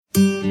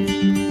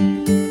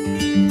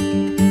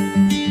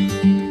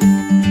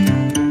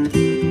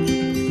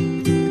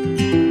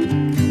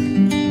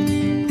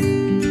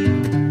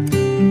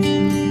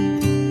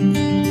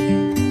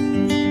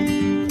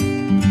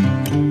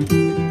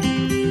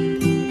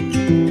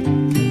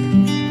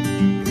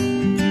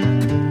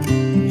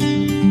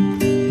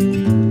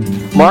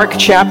Mark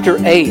chapter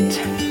 8.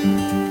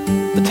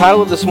 The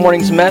title of this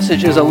morning's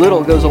message is "A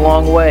Little Goes a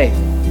Long Way."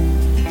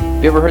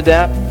 Have you ever heard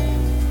that?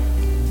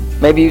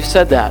 Maybe you've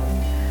said that.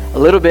 A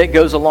little bit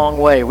goes a long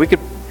way. We could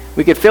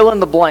fill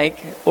in the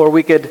blank, or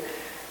we could,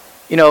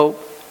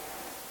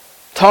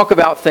 talk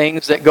about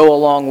things that go a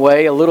long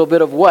way. A little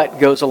bit of what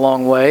goes a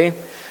long way?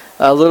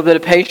 A little bit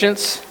of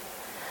patience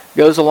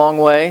goes a long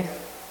way.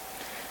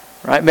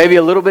 Right? Maybe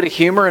a little bit of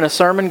humor in a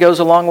sermon goes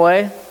a long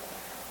way.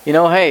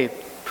 Hey,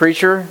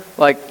 preacher,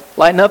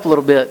 lighten up a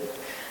little bit.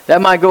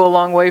 That might go a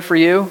long way for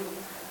you.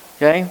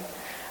 Okay?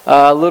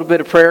 A little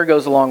bit of prayer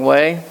goes a long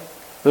way. A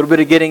little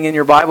bit of getting in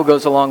your Bible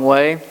goes a long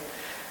way.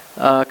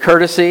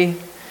 Courtesy.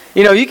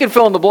 You can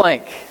fill in the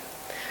blank.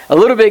 A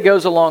little bit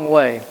goes a long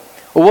way.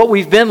 Well, what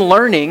we've been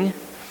learning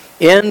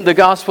in the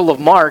Gospel of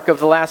Mark of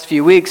the last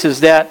few weeks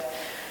is that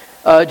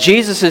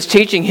Jesus is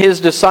teaching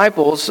His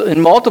disciples in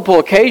multiple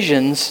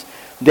occasions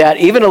that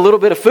even a little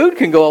bit of food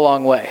can go a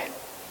long way.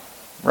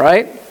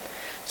 Right?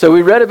 So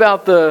we read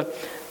about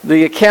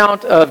the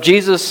account of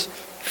Jesus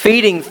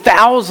feeding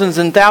thousands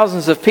and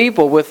thousands of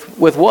people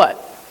with what?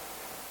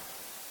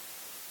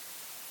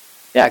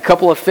 Yeah, a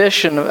couple of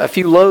fish and a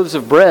few loaves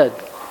of bread.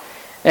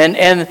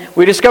 And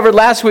we discovered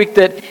last week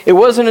that it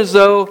wasn't as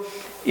though,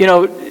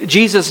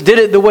 Jesus did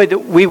it the way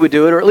that we would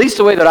do it, or at least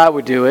the way that I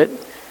would do it.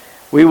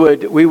 We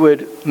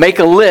would make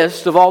a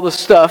list of all the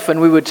stuff,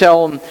 and we would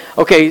tell them,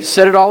 okay,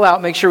 set it all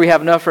out, make sure we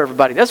have enough for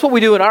everybody. That's what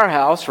we do in our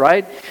house,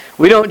 right?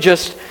 We don't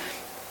just,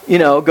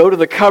 go to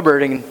the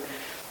cupboard and,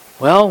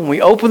 when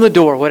we open the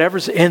door,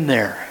 whatever's in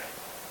there,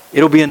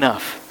 it'll be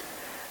enough,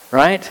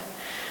 right?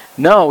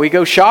 No, we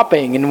go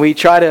shopping and we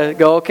try to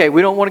go, okay,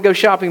 we don't want to go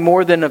shopping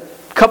more than a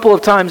couple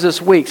of times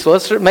this week. So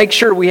let's make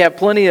sure we have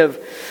plenty of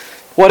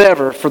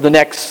whatever for the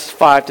next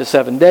 5 to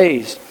 7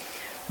 days.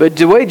 But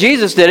the way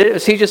Jesus did it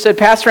is He just said,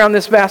 pass around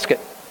this basket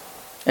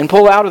and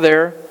pull out of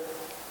there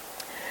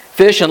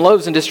fish and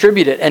loaves and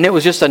distribute it. And it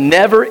was just a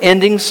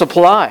never-ending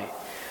supply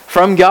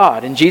from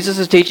God. And Jesus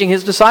is teaching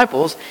His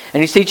disciples, and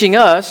He's teaching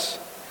us,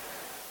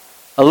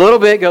 a little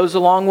bit goes a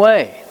long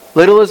way.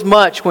 Little is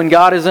much when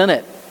God is in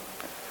it.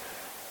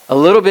 A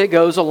little bit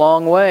goes a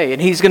long way.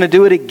 And He's going to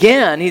do it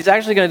again. He's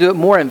actually going to do it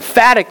more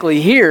emphatically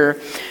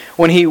here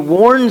when He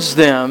warns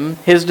them,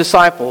 His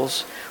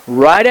disciples,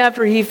 right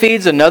after He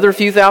feeds another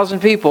few thousand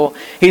people.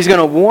 He's going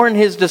to warn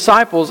His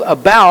disciples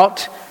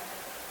about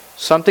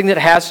something that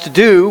has to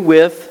do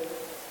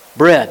with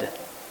bread.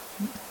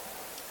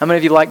 How many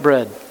of you like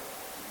bread?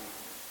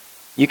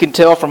 You can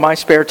tell from my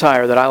spare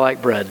tire that I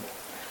like bread.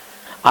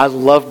 I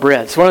love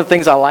bread. It's one of the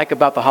things I like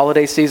about the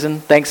holiday season,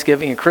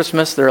 Thanksgiving and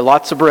Christmas. There are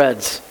lots of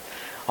breads.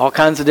 All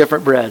kinds of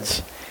different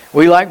breads.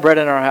 We like bread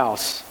in our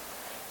house,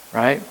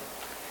 right?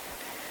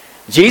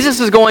 Jesus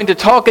is going to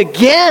talk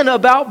again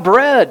about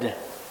bread.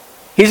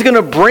 He's going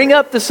to bring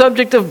up the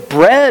subject of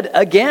bread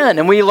again.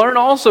 And we learn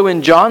also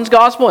in John's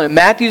Gospel, in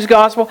Matthew's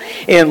Gospel,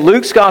 in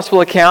Luke's Gospel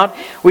account,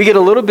 we get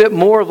a little bit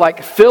more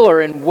like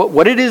filler in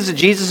what it is that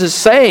Jesus is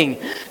saying.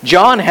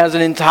 John has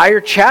an entire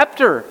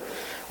chapter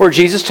where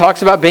Jesus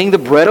talks about being the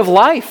bread of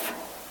life.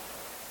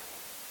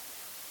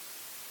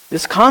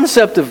 This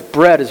concept of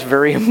bread is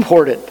very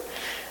important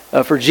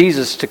for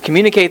Jesus to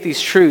communicate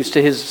these truths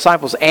to His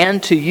disciples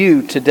and to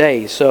you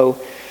today. So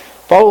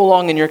follow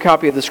along in your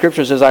copy of the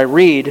Scriptures as I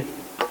read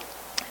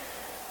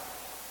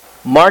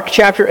Mark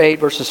chapter 8,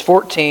 verses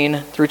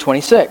 14 through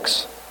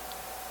 26.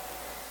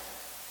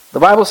 The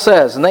Bible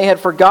says, "And they had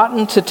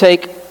forgotten to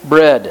take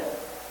bread,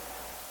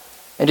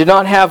 and did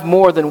not have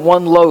more than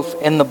one loaf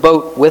in the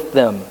boat with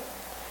them.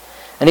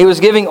 And He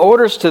was giving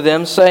orders to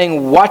them,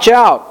 saying, Watch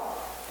out!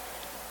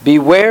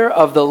 Beware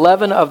of the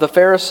leaven of the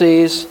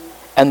Pharisees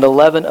and the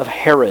leaven of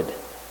Herod."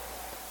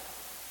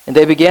 And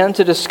they began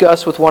to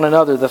discuss with one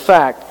another the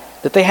fact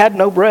that they had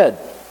no bread.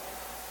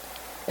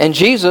 And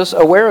Jesus,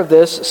 aware of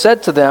this,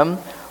 said to them,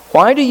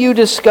 "Why do you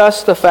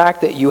discuss the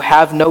fact that you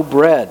have no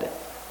bread?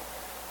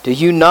 Do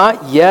you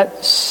not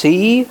yet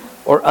see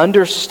or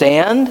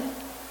understand?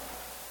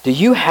 Do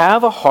you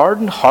have a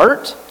hardened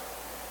heart?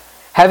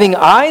 Having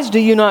eyes, do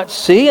you not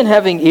see? And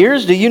having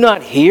ears, do you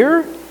not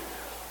hear?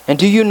 And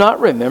do you not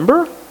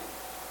remember?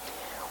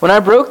 When I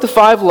broke the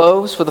 5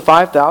 loaves for the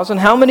 5,000,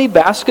 how many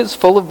baskets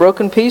full of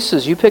broken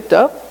pieces you picked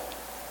up?"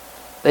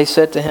 They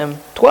said to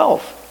Him,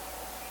 12.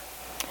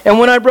 "And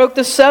when I broke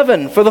the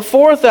 7 for the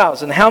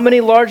 4,000, how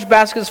many large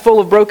baskets full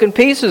of broken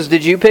pieces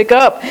did you pick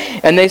up?"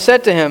 And they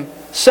said to Him,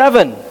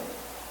 7.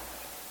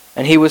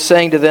 And He was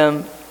saying to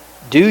them,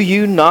 "Do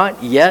you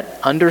not yet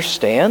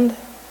understand?"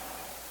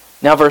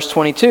 Now verse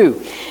 22.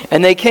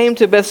 "And they came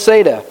to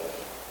Bethsaida,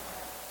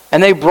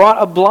 and they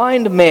brought a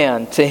blind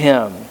man to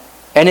Him,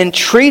 and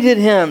entreated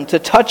Him to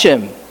touch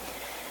Him.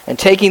 And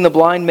taking the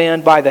blind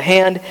man by the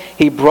hand,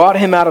 He brought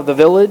him out of the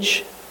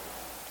village.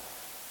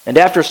 And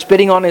after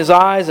spitting on his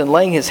eyes and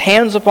laying His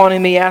hands upon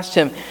him, He asked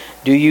him,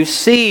 'Do you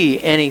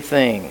see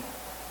anything?'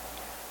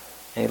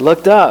 And he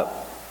looked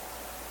up,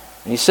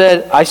 and he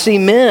said, 'I see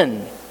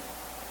men,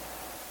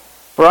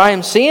 for I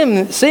am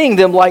seeing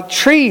them like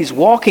trees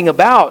walking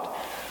about.'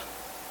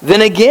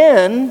 Then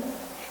again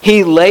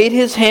He laid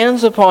his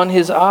hands upon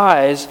his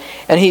eyes,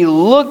 and he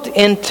looked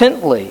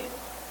intently,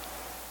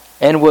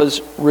 and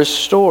was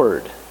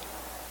restored,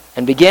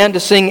 and began to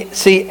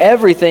see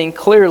everything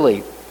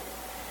clearly.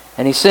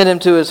 And he sent him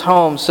to his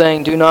home,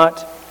 saying, "Do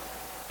not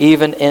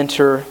even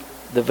enter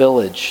the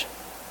village."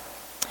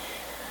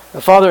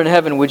 Father in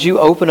heaven, would you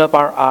open up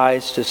our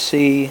eyes to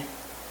see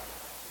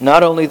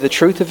not only the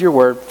truth of your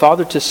word,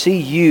 Father, to see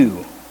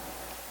you,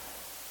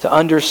 to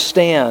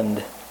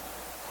understand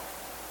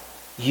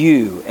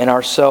you and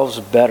ourselves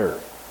better.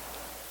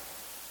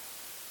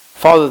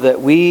 Father,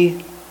 that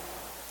we,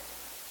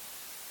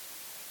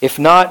 if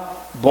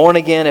not born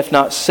again, if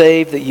not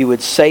saved, that you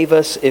would save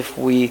us. If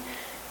we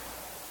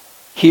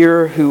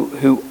here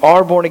who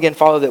are born again,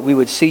 Father, that we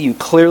would see you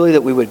clearly,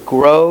 that we would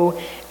grow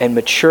and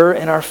mature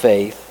in our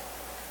faith,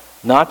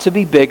 not to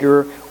be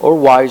bigger or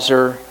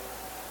wiser,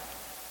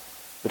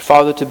 but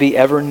Father, to be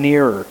ever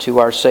nearer to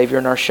our Savior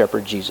and our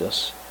Shepherd,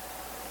 Jesus.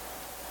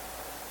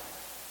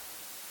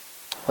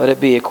 Let it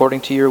be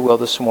according to your will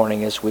this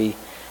morning as we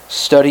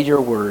study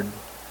your word,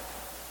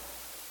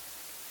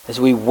 as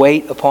we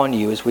wait upon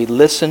you, as we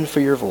listen for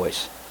your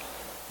voice.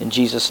 In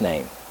Jesus'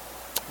 name,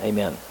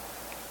 amen.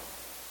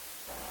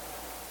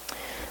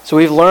 So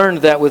we've learned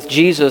that with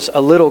Jesus,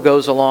 a little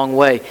goes a long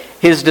way.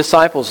 His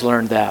disciples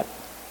learned that.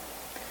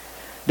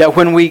 That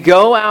when we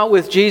go out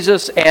with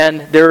Jesus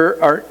and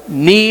there are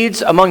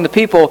needs among the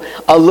people,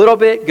 a little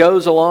bit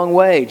goes a long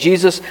way.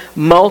 Jesus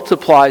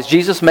multiplies.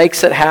 Jesus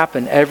makes it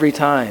happen every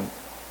time.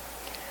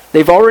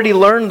 They've already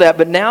learned that,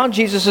 but now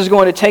Jesus is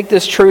going to take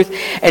this truth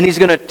and he's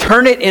going to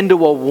turn it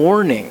into a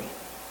warning.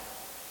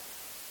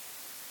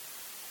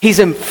 He's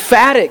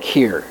emphatic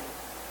here.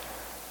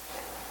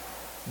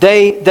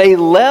 They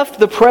left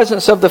the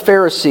presence of the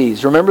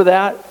Pharisees. Remember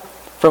that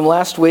from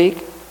last week?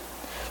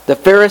 The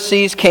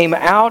Pharisees came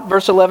out,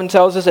 verse 11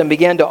 tells us, and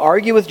began to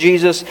argue with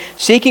Jesus,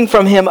 seeking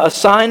from him a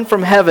sign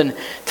from heaven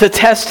to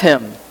test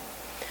him.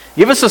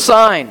 Give us a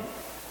sign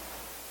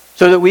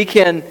so that we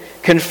can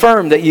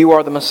confirm that you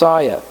are the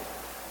Messiah.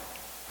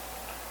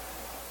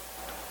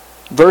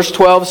 Verse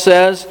 12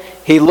 says,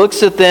 he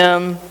looks at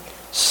them,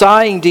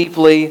 sighing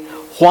deeply.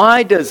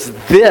 Why does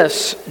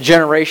this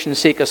generation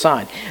seek a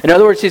sign? In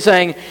other words, he's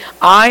saying,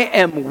 I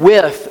am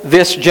with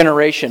this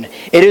generation.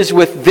 It is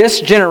with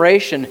this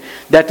generation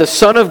that the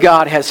Son of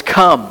God has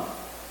come.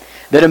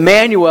 That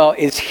Emmanuel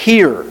is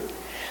here.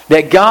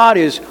 That God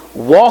is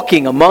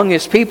walking among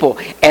his people.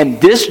 And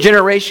this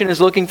generation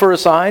is looking for a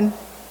sign?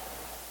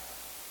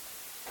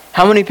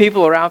 How many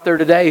people are out there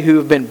today who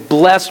have been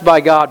blessed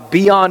by God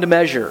beyond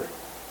measure?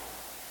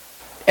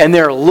 And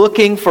they're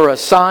looking for a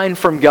sign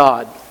from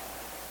God.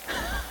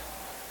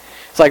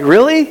 It's like,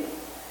 really?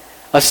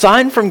 A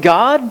sign from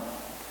God?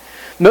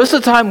 Most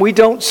of the time we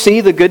don't see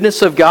the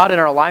goodness of God in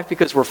our life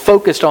because we're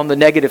focused on the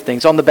negative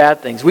things, on the bad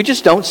things. We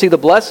just don't see the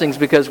blessings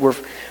because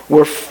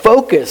we're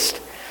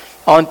focused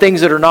on things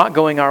that are not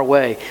going our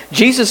way.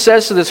 Jesus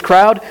says to this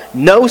crowd,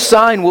 no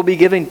sign will be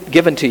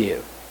given to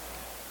you.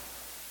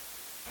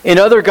 In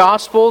other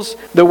Gospels,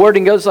 the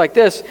wording goes like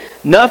this: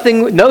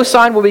 no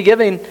sign will be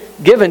given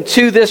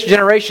to this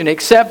generation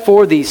except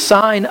for the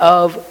sign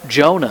of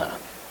Jonah.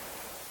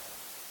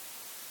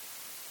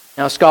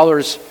 Now,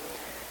 scholars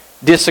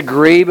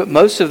disagree, but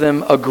most of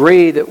them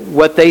agree that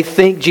what they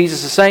think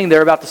Jesus is saying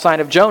there about the sign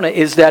of Jonah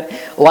is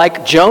that,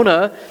 like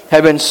Jonah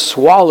had been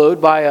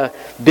swallowed by a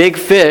big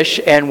fish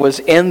and was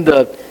in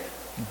the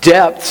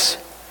depths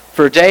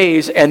for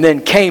days and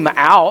then came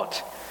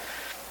out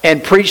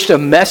and preached a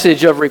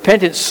message of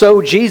repentance,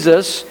 so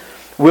Jesus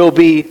will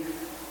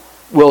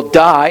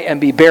die and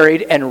be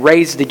buried and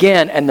raised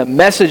again. And the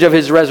message of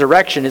his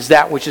resurrection is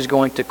that which is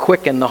going to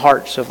quicken the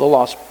hearts of the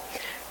lost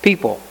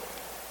people.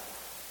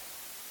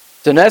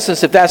 So in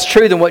essence, if that's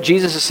true, then what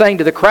Jesus is saying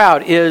to the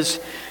crowd is,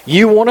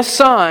 you want a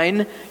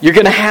sign, you're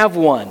going to have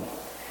one.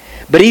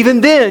 But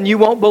even then, you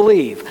won't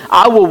believe.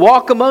 I will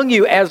walk among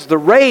you as the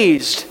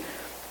raised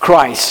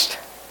Christ.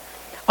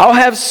 I'll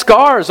have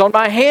scars on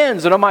my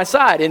hands and on my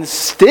side, and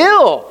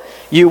still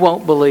you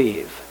won't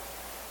believe.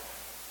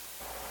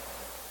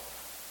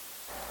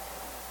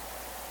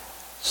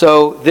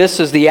 So this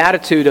is the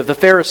attitude of the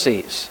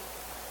Pharisees,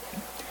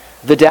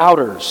 the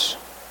doubters,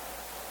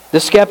 the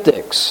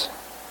skeptics,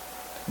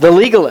 the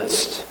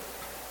legalists.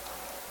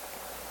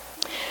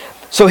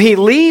 So he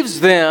leaves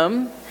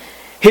them.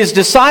 His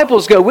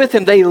disciples go with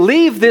him. They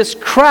leave this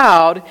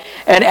crowd,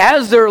 and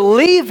as they're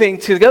leaving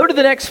to go to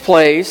the next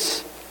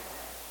place,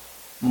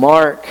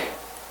 Mark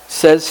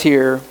says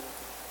here,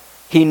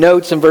 he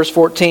notes in verse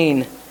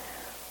 14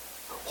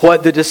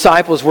 what the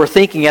disciples were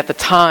thinking at the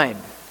time.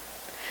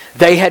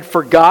 They had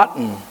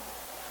forgotten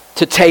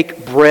to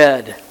take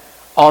bread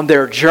on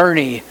their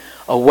journey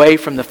away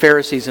from the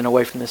Pharisees and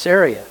away from this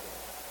area.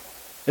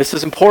 This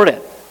is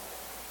important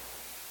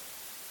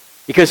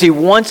because he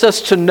wants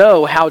us to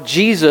know how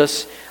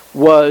Jesus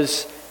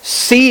was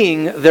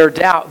seeing their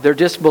doubt, their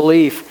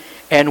disbelief,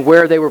 and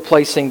where they were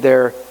placing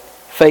their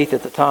faith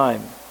at the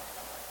time.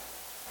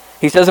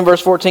 He says in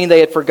verse 14, they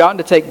had forgotten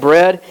to take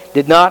bread,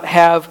 did not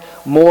have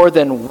more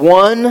than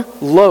one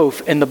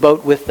loaf in the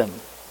boat with them.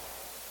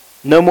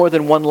 No more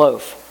than one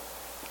loaf.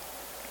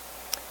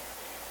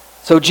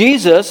 So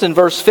Jesus, in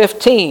verse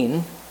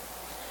 15,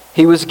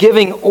 he was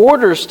giving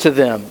orders to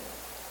them,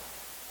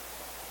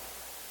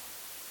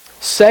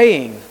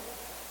 saying,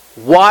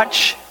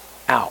 watch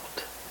out.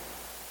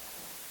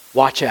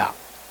 Watch out.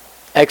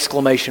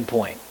 Exclamation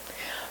point.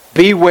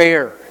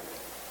 Beware.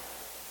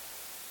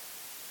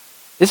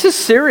 This is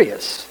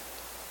serious.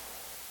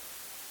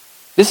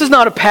 This is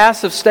not a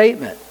passive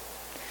statement.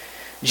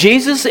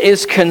 Jesus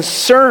is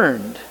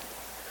concerned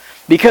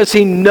because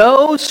he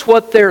knows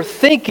what they're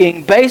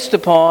thinking based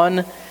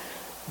upon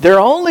there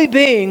only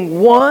being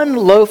one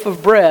loaf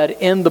of bread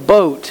in the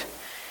boat.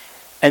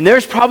 And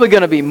there's probably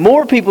going to be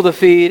more people to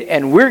feed,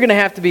 and we're going to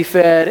have to be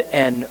fed,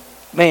 and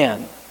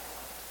man.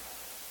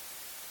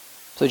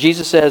 So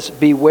Jesus says,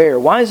 beware.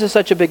 Why is this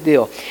such a big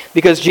deal?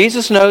 Because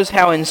Jesus knows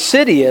how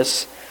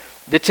insidious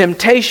the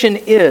temptation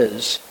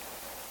is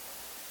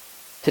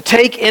to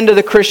take into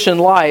the Christian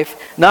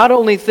life not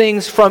only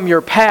things from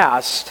your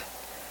past,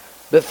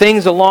 but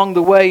things along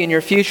the way in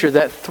your future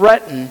that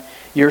threaten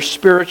your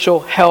spiritual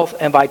health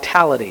and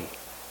vitality.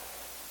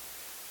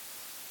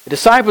 The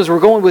disciples were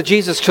going with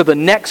Jesus to the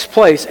next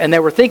place, and they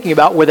were thinking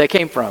about where they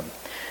came from.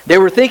 They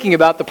were thinking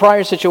about the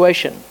prior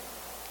situation.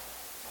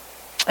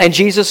 And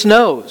Jesus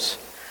knows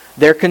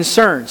their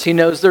concerns. He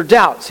knows their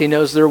doubts. He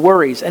knows their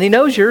worries. And He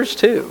knows yours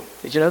too.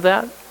 Did you know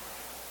that?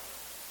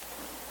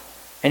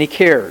 And He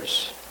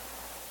cares.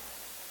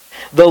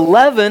 The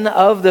leaven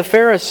of the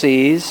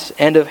Pharisees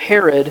and of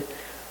Herod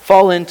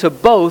fall into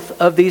both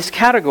of these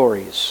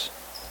categories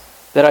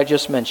that I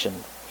just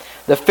mentioned.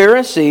 The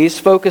Pharisees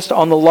focused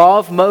on the law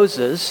of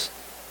Moses,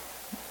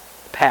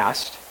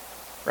 past,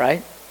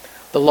 right?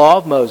 The law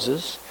of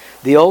Moses,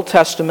 the Old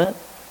Testament,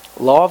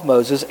 law of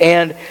Moses,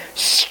 and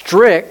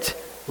strict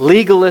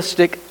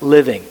legalistic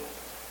living.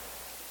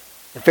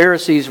 The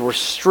Pharisees were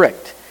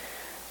strict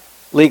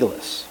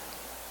legalists.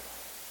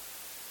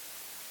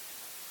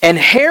 And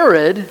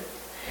Herod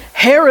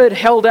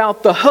held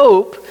out the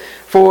hope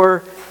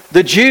for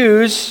the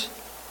Jews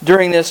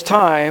during this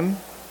time,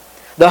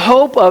 the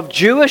hope of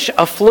Jewish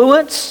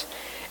affluence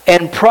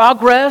and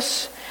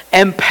progress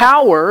and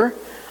power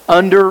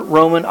under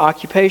Roman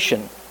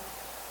occupation.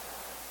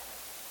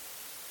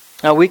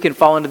 Now we can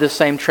fall into this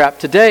same trap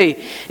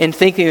today in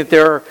thinking that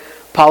there are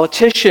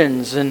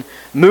politicians and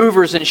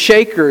movers and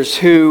shakers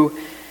who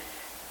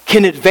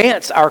can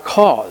advance our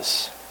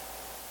cause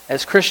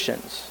as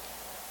Christians.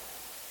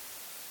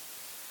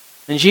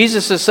 And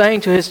Jesus is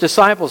saying to His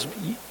disciples,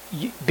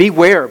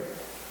 beware.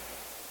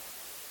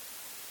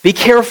 Be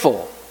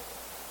careful.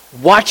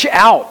 Watch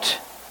out.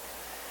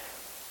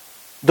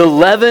 The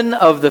leaven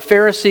of the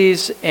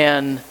Pharisees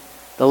and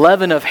the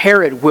leaven of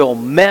Herod will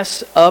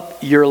mess up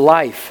your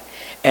life.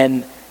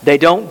 And they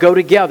don't go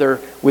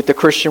together with the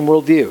Christian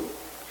worldview.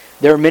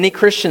 There are many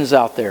Christians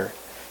out there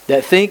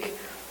that think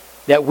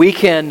that we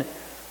can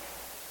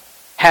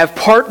have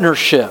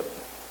partnership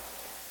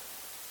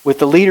with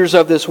the leaders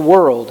of this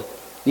world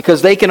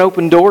because they can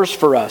open doors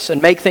for us and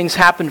make things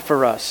happen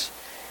for us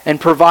and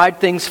provide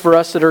things for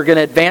us that are going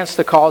to advance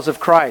the cause of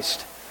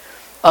Christ.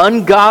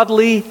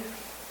 Ungodly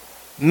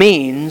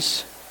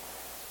means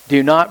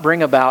do not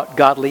bring about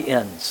godly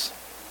ends.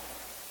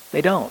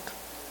 They don't.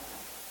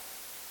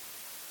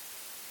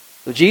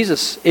 So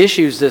Jesus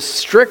issues this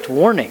strict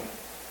warning.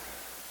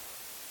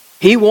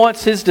 He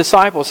wants His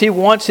disciples, He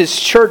wants His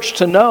church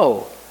to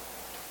know,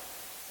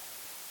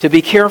 to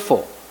be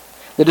careful.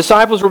 The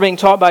disciples were being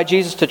taught by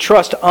Jesus to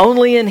trust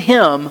only in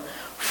Him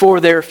for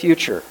their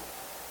future.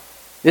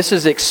 This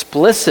is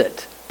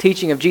explicit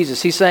teaching of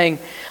Jesus. He's saying,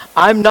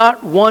 I'm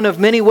not one of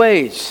many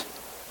ways.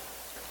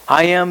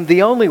 I am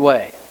the only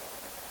way.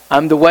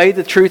 I'm the way,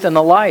 the truth, and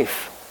the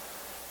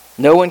life.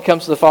 No one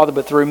comes to the Father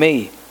but through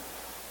me.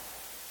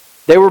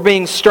 They were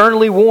being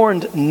sternly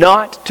warned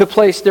not to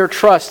place their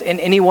trust in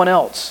anyone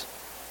else.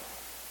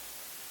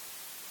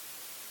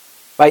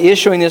 By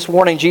issuing this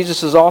warning,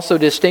 Jesus is also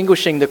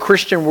distinguishing the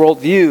Christian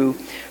worldview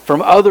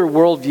from other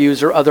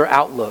worldviews or other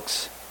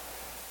outlooks.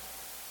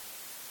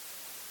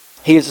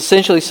 He is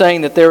essentially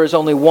saying that there is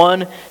only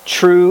one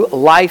true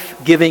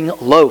life-giving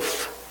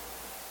loaf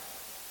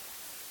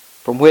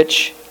from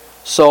which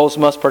souls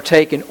must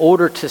partake in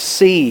order to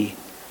see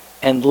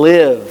and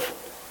live.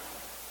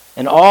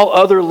 And all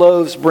other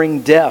loaves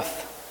bring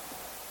death,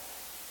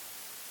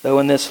 though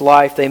in this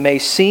life they may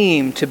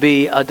seem to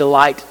be a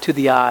delight to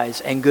the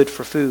eyes and good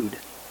for food.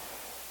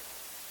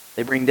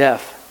 They bring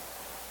death.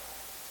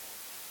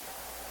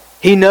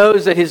 He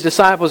knows that His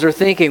disciples are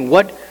thinking,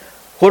 what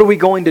are we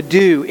going to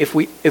do if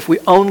we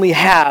only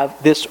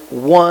have this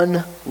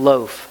one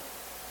loaf?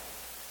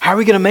 How are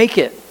we going to make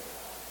it?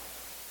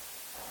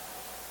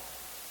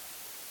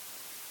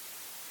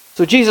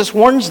 So Jesus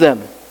warns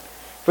them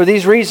for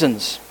these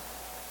reasons.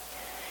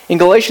 In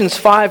Galatians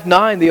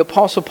 5:9, the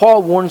Apostle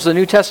Paul warns the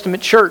New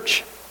Testament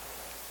church.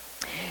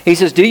 He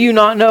says, do you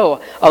not know,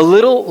 a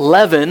little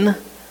leaven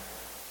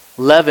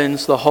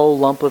leavens the whole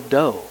lump of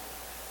dough.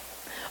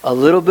 A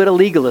little bit of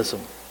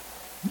legalism.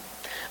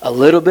 A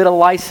little bit of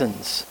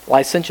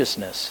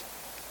licentiousness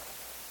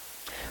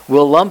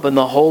will lumpen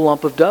the whole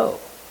lump of dough.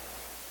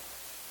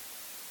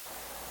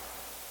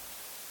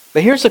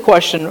 But here's the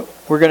question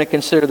we're going to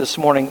consider this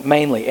morning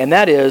mainly, and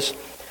that is,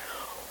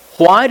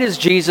 why does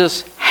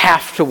Jesus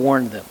have to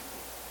warn them?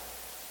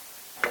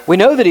 We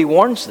know that he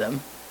warns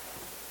them,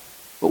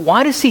 but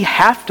why does he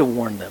have to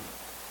warn them?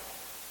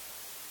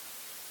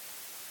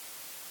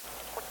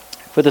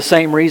 For the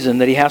same reason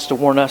that he has to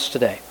warn us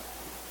today.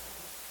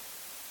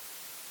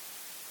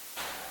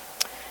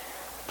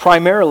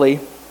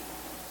 Primarily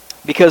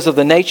because of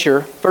the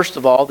nature, first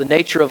of all, the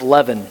nature of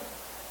leaven.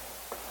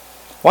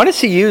 Why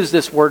does he use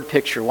this word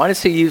picture? Why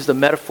does he use the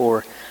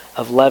metaphor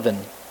of leaven?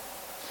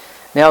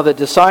 Now, the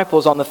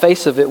disciples on the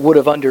face of it would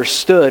have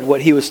understood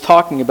what he was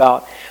talking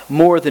about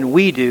more than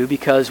we do,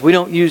 because we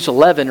don't use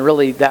leaven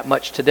really that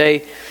much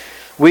today.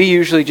 We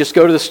usually just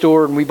go to the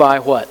store and we buy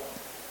what?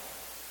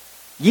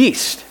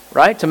 Yeast,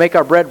 right? To make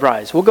our bread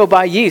rise. We'll go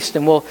buy yeast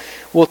and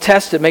we'll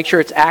test it, make sure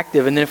it's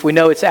active, and then if we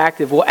know it's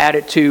active,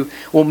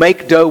 we'll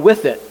make dough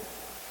with it,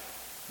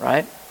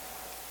 right?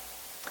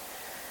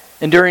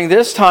 And during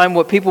this time,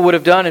 what people would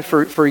have done, and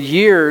for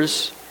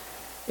years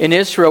in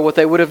Israel, what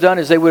they would have done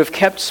is they would have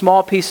kept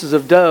small pieces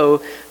of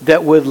dough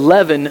that would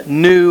leaven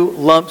new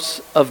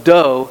lumps of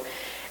dough.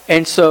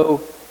 And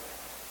so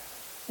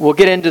we'll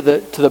get into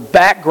the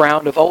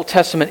background of Old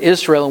Testament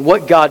Israel and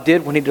what God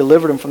did when he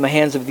delivered them from the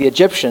hands of the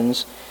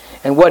Egyptians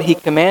and what he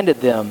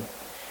commanded them.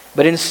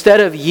 But instead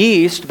of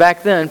yeast,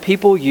 back then,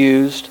 people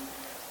used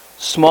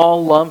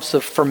small lumps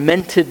of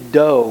fermented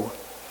dough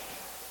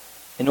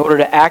in order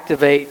to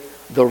activate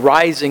the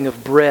rising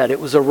of bread. It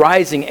was a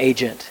rising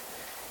agent.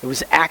 It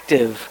was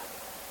active.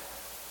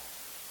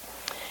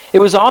 It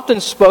was often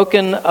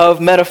spoken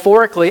of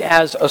metaphorically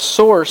as a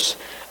source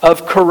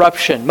of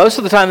corruption. Most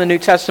of the time in the New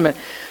Testament,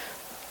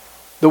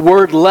 the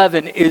word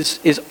leaven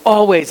is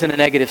always in a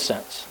negative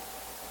sense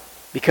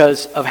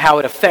because of how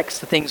it affects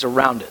the things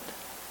around it.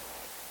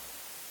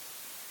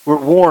 We're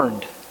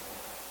warned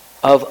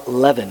of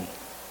leaven.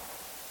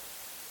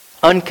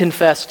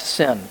 Unconfessed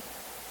sin.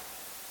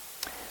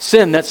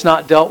 Sin that's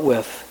not dealt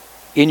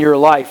with in your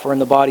life or in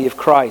the body of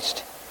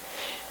Christ.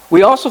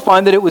 We also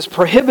find that it was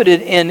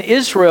prohibited in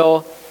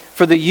Israel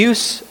for the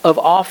use of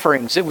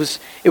offerings. It was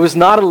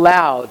not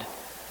allowed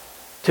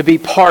to be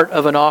part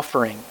of an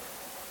offering.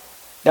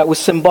 That was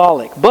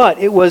symbolic. But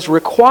it was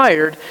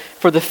required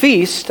for the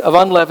feast of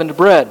unleavened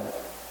bread,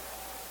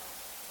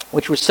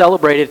 which was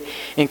celebrated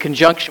in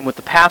conjunction with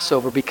the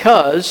Passover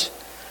because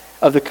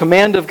of the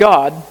command of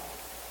God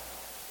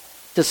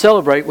to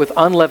celebrate with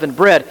unleavened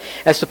bread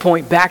as to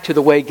point back to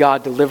the way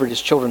God delivered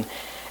his children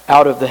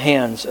out of the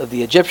hands of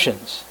the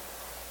Egyptians.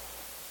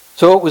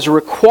 So it was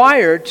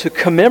required to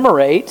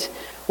commemorate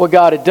what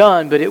God had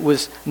done, but it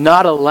was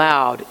not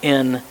allowed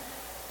in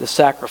the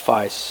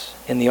sacrifice,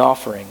 in the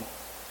offering.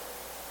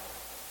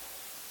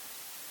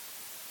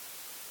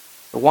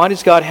 But why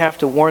does God have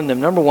to warn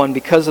them? Number one,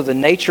 because of the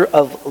nature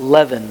of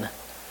leaven.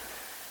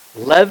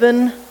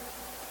 Leaven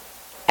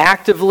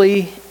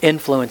actively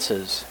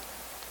influences.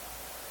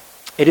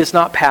 It is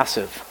not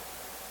passive.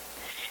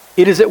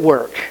 It is at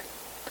work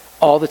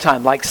all the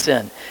time, like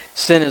sin.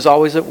 Sin is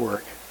always at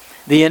work.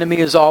 The enemy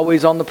is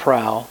always on the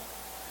prowl.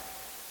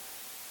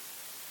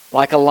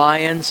 Like a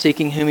lion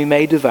seeking whom he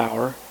may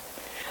devour.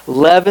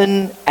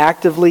 Leaven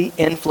actively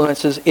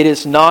influences. It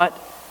is not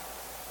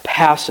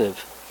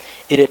passive.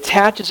 It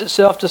attaches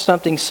itself to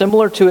something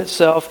similar to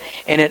itself,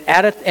 and it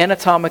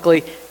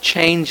anatomically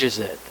changes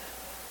it.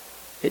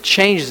 It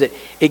changes it.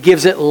 It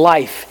gives it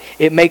life.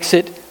 It makes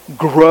it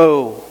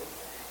grow.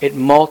 It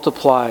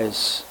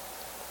multiplies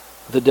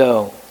the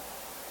dough.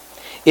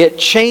 It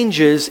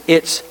changes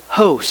its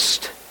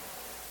host.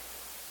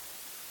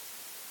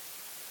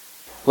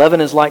 Leaven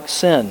is like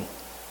sin.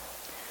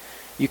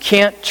 You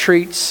can't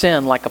treat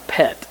sin like a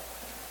pet.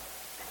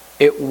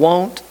 It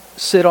won't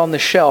sit on the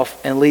shelf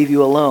and leave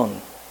you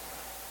alone.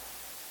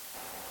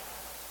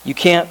 You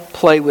can't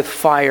play with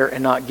fire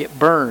and not get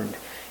burned.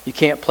 You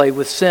can't play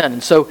with sin.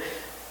 And so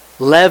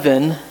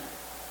leaven,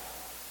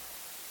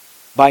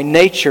 by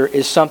nature,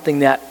 is something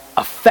that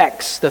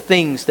affects the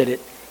things that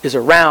it is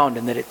around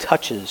and that it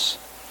touches.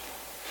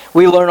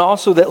 We learn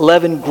also that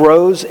leaven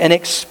grows and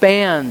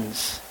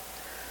expands.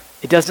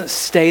 It doesn't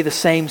stay the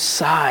same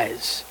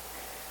size.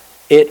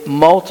 It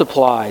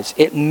multiplies.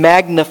 It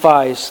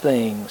magnifies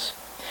things.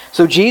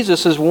 So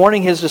Jesus is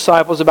warning his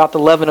disciples about the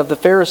leaven of the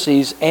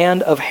Pharisees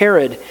and of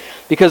Herod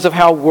because of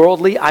how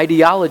worldly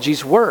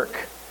ideologies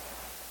work.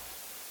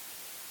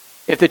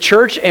 If the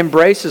church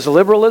embraces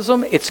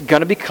liberalism, it's going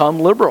to become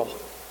liberal.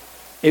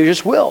 It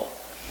just will.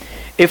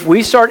 If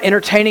we start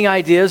entertaining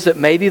ideas that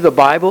maybe the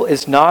Bible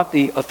is not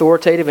the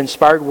authoritative,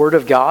 inspired Word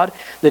of God,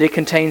 that it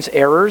contains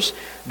errors,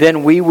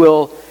 then we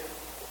will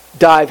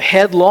dive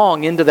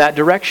headlong into that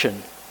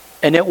direction.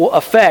 And it will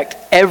affect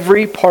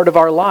every part of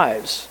our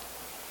lives.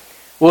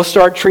 We'll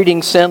start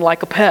treating sin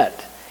like a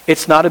pet.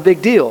 It's not a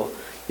big deal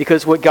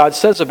because what God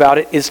says about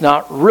it is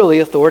not really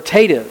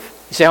authoritative.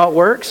 You see how it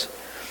works?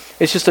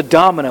 It's just a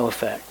domino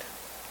effect.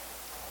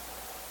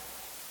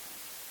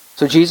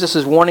 So Jesus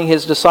is warning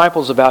his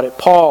disciples about it.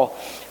 Paul,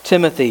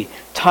 Timothy,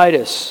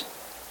 Titus,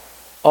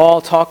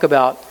 all talk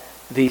about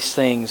these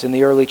things in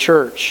the early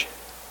church.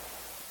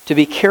 To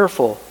be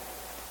careful,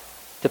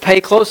 to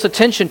pay close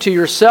attention to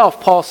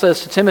yourself, Paul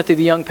says to Timothy,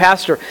 the young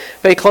pastor,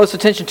 pay close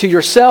attention to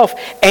yourself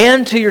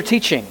and to your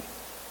teaching.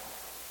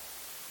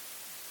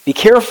 Be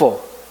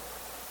careful.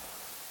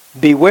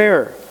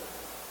 Beware.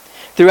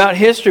 Throughout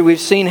history, we've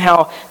seen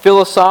how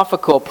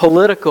philosophical,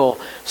 political,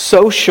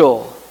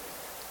 social,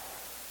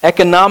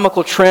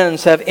 economical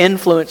trends have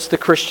influenced the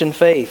Christian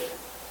faith.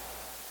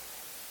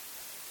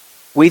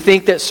 We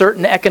think that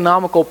certain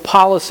economical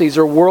policies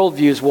or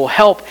worldviews will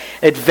help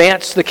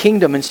advance the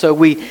kingdom, and so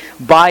we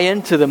buy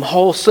into them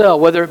wholesale,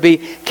 whether it be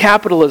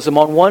capitalism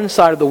on one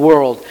side of the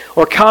world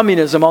or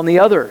communism on the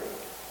other.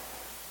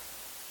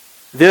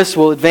 This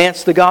will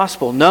advance the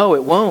gospel. No,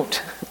 it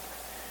won't.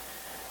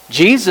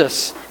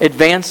 Jesus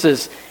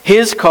advances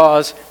His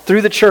cause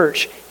through the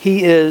church.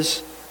 He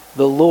is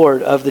the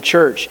Lord of the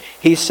church.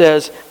 He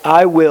says,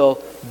 I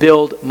will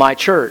build my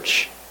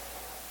church.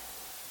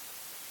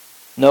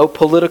 No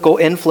political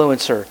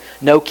influencer,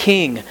 no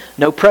king,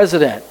 no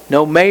president,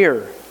 no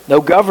mayor,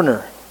 no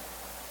governor.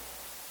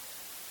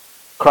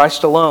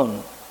 Christ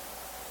alone.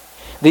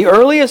 The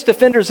earliest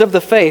defenders of the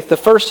faith, the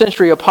first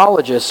century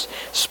apologists,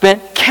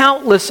 spent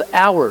countless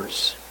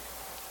hours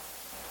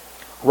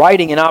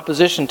writing in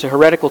opposition to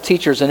heretical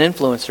teachers and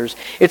influencers.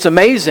 It's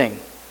amazing.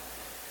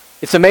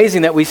 It's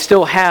amazing that we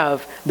still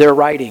have their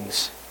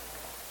writings.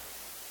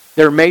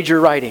 Their major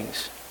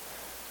writings.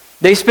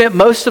 They spent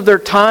most of their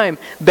time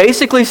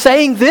basically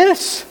saying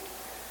this.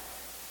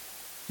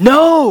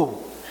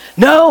 No,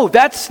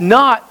 that's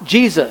not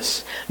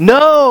Jesus.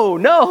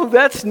 No,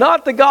 that's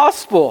not the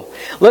gospel.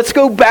 Let's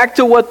go back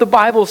to what the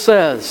Bible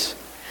says.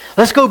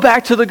 Let's go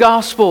back to the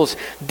Gospels.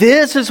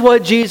 This is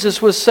what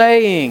Jesus was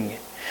saying.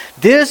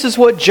 This is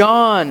what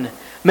John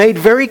made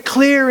very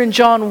clear in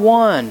John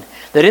 1,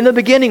 that in the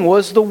beginning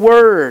was the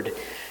Word.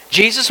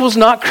 Jesus was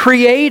not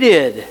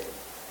created.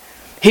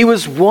 He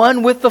was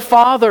one with the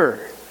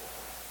Father.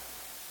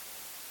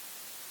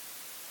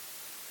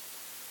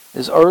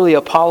 As early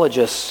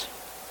apologists,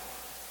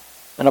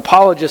 an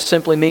apologist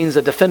simply means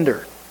a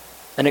defender,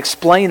 an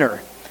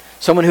explainer,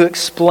 someone who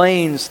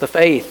explains the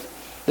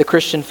faith, the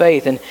Christian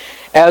faith. And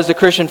as the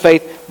Christian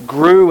faith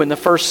grew in the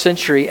first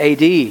century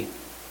AD,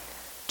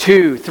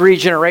 2-3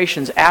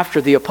 generations after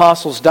the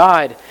apostles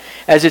died,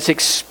 as it's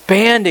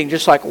expanding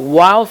just like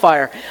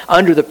wildfire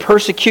under the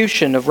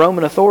persecution of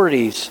Roman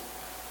authorities,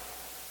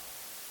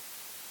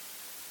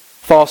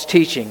 false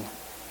teaching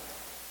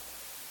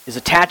is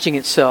attaching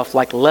itself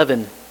like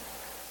leaven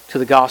to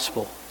the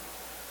gospel.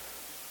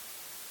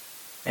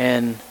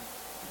 And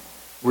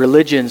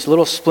religions,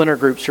 little splinter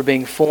groups are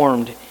being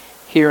formed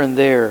here and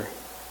there.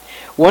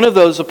 One of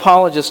those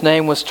apologists'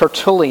 name was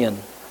Tertullian.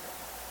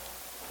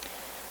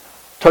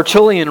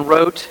 Tertullian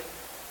wrote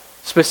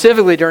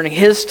specifically during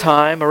his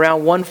time,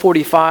 around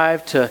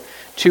 145 to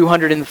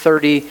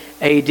 230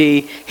 AD.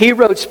 He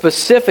wrote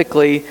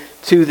specifically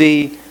to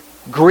the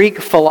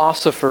Greek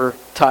philosopher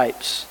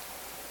types,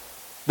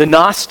 the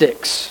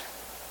Gnostics,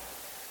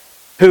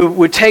 who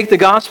would take the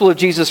gospel of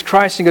Jesus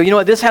Christ and go, you know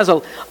what, this has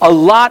a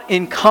lot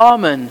in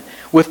common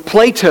with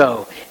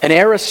Plato and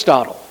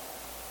Aristotle.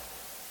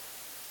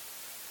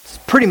 It's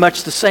pretty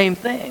much the same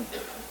thing.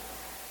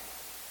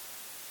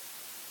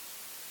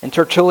 And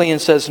Tertullian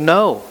says,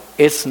 no,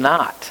 it's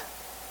not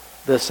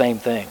the same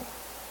thing.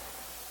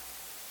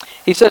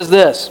 He says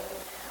this,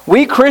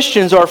 we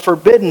Christians are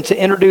forbidden to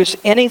introduce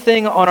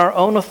anything on our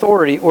own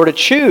authority or to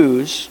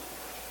choose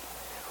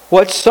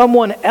what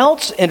someone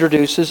else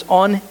introduces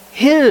on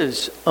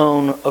his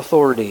own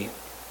authority.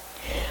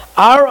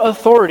 Our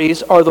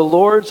authorities are the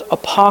Lord's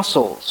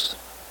apostles,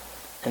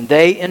 and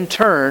they in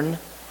turn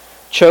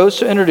chose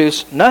to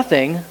introduce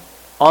nothing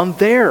on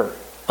their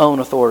own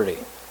authority.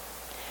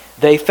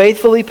 They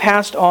faithfully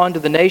passed on to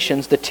the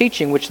nations the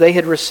teaching which they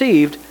had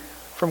received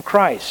from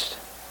Christ.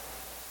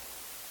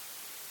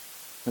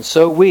 And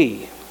so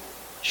we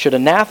should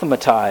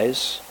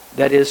anathematize,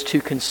 that is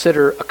to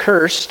consider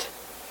accursed,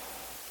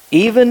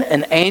 even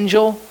an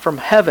angel from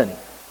heaven,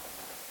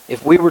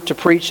 if we were to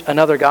preach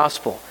another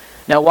gospel.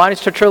 Now, why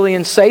does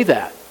Tertullian say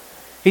that?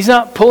 He's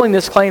not pulling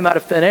this claim out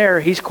of thin air.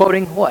 He's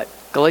quoting what?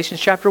 Galatians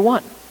chapter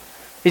 1.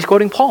 He's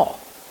quoting Paul.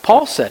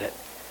 Paul said it.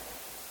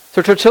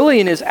 So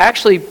Tertullian is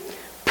actually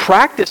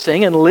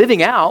practicing and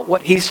living out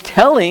what he's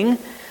telling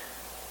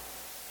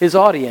his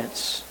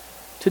audience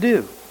to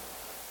do.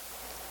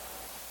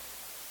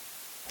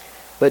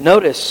 But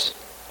notice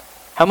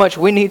how much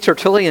we need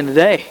Tertullian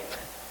today.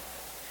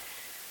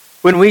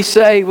 When we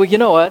say, well, you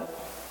know what?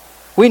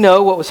 We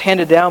know what was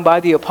handed down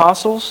by the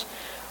apostles.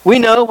 We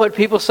know what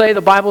people say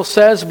the Bible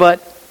says,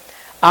 but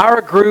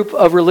our group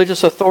of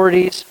religious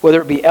authorities,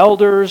 whether it be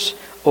elders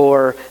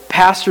or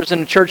pastors in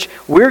the church,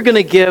 we're going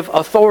to give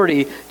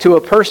authority to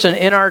a person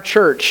in our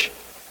church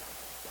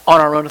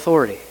on our own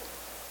authority.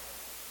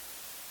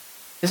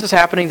 This is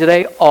happening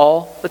today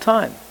all the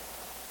time.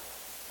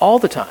 All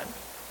the time.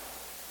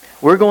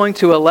 We're going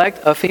to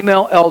elect a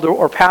female elder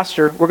or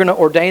pastor. We're going to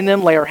ordain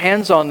them, lay our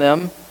hands on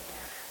them.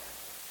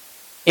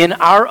 in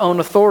our own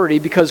authority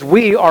because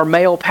we are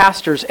male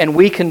pastors and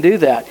we can do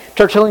that.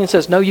 Tertullian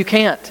says, no, you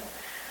can't.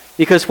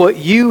 Because what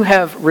you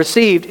have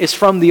received is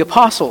from the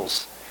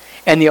apostles.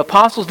 And the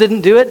apostles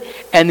didn't do it,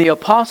 and the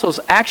apostles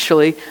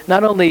actually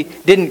not only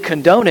didn't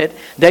condone it,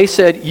 they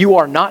said, you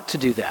are not to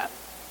do that.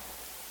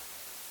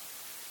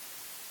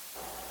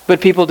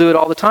 But people do it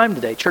all the time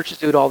today. Churches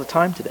do it all the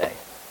time today.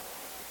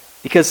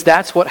 Because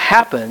that's what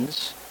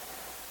happens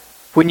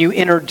when you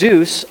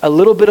introduce a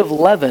little bit of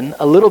leaven,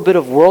 a little bit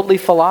of worldly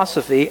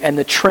philosophy and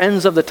the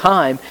trends of the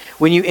time,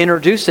 when you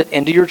introduce it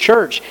into your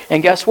church.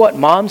 And guess what?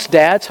 Moms,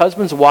 dads,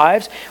 husbands,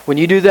 wives, when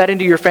you do that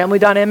into your family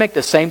dynamic,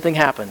 the same thing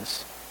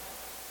happens.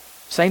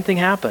 Same thing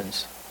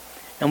happens.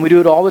 And we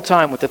do it all the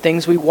time with the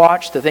things we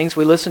watch, the things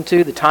we listen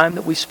to, the time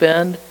that we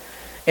spend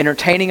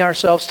entertaining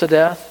ourselves to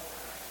death.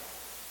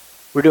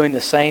 We're doing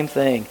the same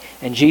thing.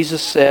 And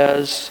Jesus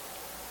says,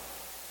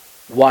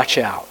 watch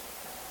out.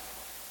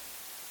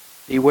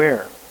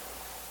 Beware.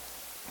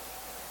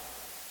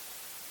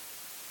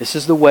 This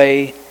is the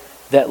way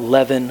that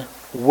leaven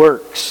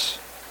works.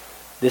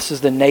 This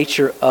is the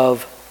nature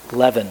of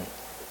leaven.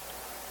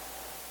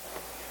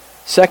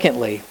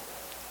 Secondly,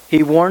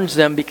 he warns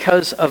them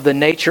because of the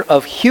nature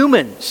of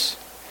humans.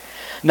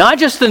 Not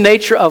just the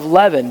nature of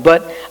leaven,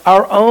 but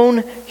our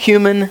own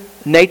human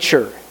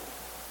nature.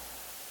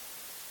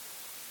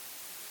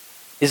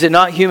 Is it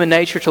not human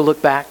nature to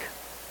look back?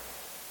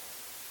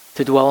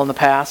 To dwell on the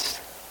past?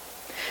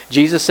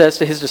 Jesus says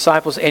to his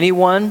disciples,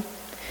 anyone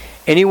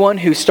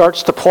who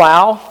starts to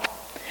plow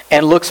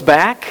and looks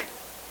back,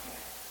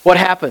 what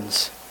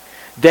happens?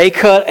 They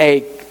cut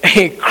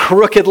a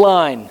crooked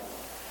line.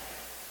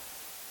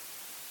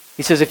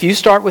 He says, if you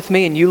start with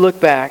me and you look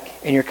back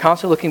and you're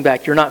constantly looking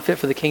back, you're not fit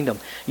for the kingdom.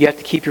 You have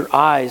to keep your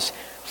eyes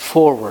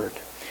forward.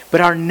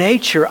 But our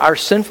nature, our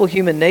sinful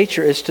human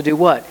nature is to do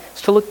what?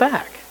 It's to look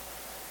back.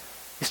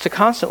 It's to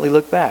constantly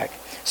look back.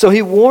 So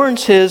he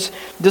warns his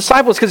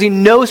disciples because he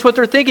knows what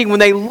they're thinking. When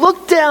they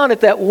look down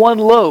at that one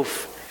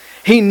loaf,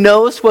 he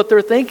knows what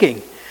they're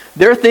thinking.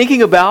 They're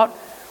thinking about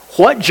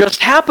what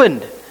just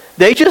happened.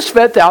 They just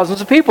fed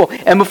thousands of people.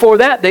 And before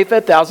that, they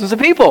fed thousands of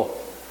people.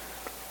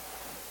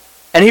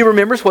 And he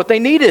remembers what they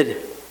needed.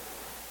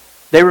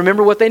 They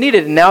remember what they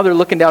needed. And now they're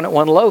looking down at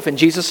one loaf. And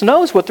Jesus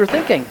knows what they're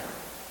thinking.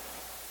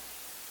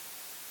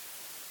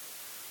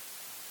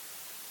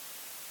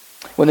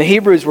 When the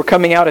Hebrews were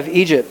coming out of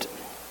Egypt,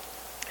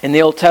 in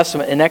the Old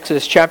Testament, in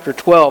Exodus chapter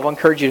 12, I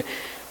encourage you to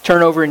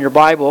turn over in your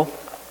Bible.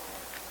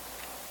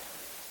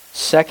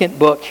 Second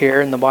book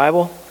here in the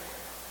Bible.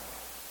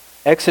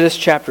 Exodus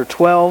chapter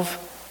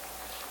 12.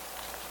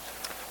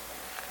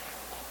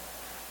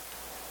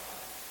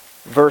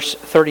 Verse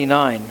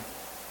 39.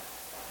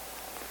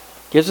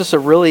 Gives us a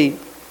really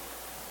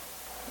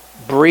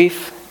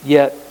brief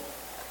yet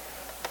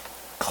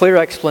clear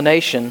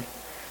explanation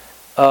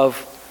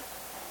of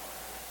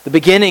the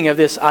beginning of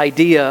this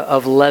idea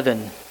of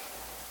leaven.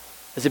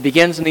 As it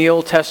begins in the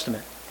Old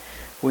Testament,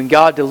 when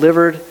God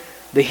delivered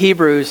the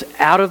Hebrews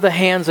out of the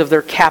hands of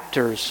their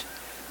captors.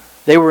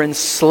 They were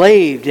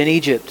enslaved in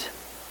Egypt.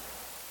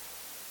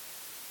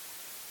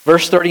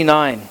 Verse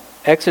 39,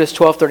 Exodus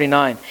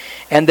 12:39.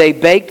 And they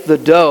baked the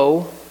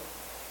dough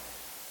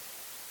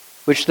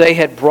which they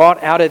had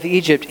brought out of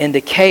Egypt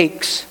into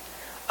cakes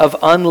of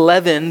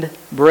unleavened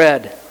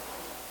bread.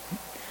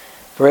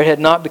 For it had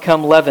not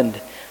become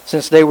leavened,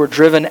 since they were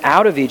driven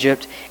out of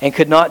Egypt and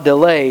could not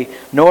delay,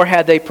 nor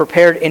had they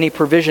prepared any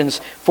provisions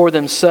for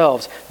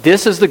themselves.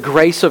 This is the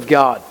grace of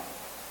God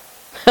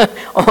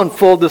on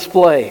full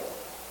display.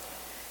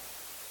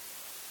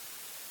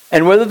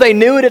 And whether they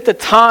knew it at the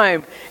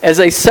time, as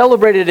they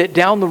celebrated it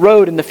down the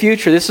road in the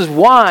future, this is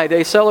why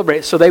they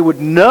celebrate, so they would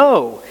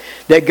know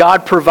that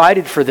God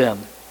provided for them.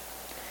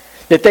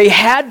 That they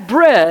had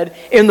bread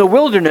in the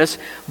wilderness,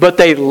 but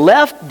they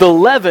left the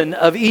leaven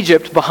of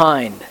Egypt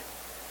behind.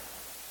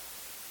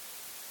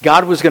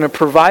 God was going to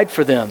provide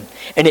for them.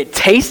 And it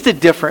tasted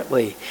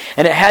differently.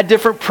 And it had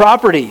different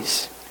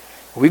properties.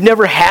 We've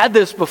never had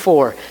this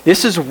before.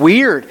 This is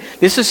weird.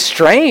 This is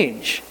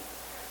strange.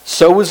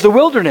 So was the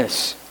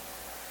wilderness.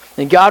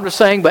 And God was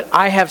saying, but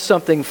I have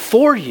something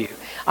for you.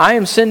 I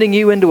am sending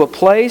you into a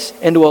place,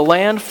 into a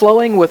land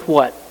flowing with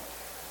what?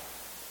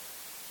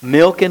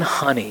 Milk and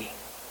honey.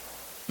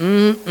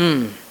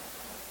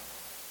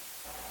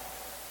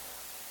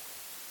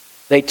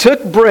 They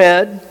took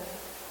bread,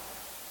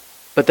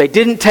 but they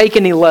didn't take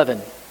any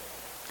leaven.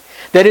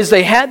 That is,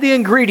 they had the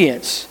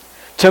ingredients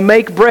to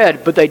make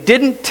bread, but they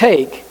didn't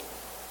take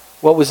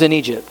what was in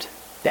Egypt,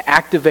 the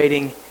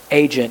activating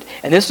agent.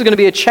 And this is going to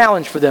be a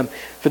challenge for them,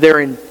 for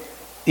the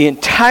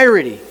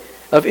entirety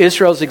of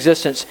Israel's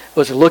existence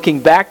was looking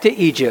back to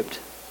Egypt.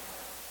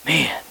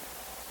 Man,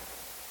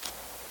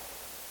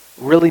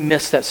 really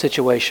missed that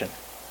situation.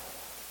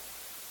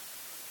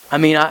 I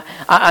mean,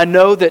 I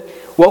know that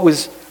what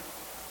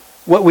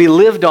we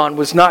lived on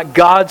was not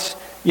God's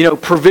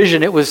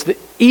provision. It was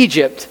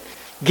Egypt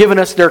giving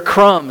us their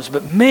crumbs.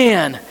 But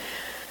man,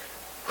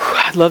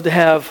 I'd love to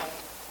have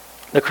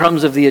the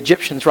crumbs of the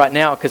Egyptians right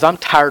now because I'm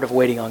tired of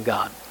waiting on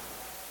God.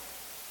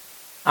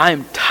 I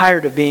am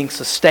tired of being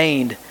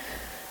sustained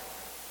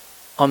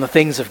on the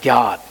things of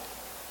God.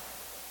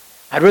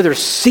 I'd rather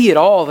see it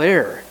all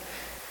there.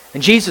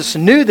 And Jesus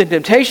knew the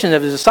temptation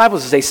of his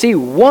disciples as they see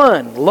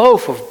one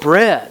loaf of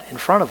bread in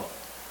front of them.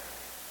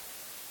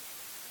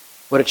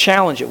 What a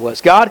challenge it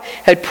was. God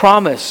had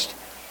promised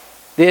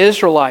the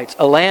Israelites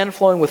a land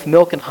flowing with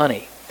milk and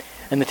honey.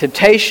 And the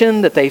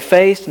temptation that they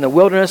faced in the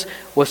wilderness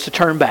was to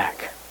turn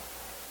back.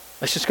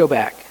 Let's just go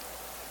back.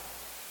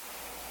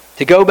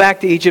 To go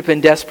back to Egypt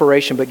in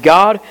desperation. But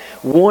God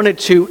wanted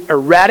to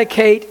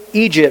eradicate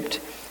Egypt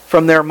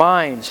from their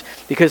minds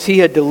because He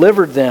had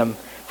delivered them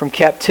from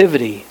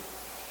captivity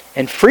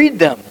and freed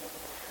them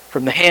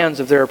from the hands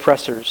of their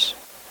oppressors.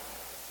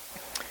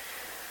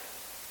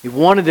 He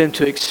wanted them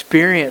to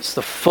experience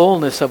the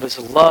fullness of His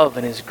love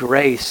and His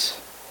grace.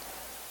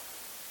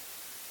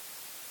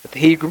 But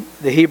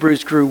the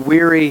Hebrews grew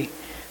weary.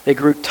 They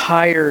grew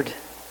tired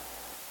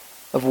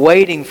of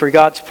waiting for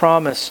God's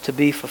promise to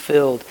be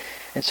fulfilled.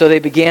 And so they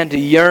began to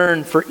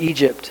yearn for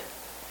Egypt,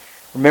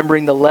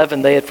 remembering the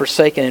leaven they had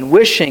forsaken and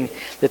wishing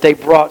that they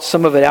brought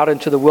some of it out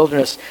into the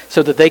wilderness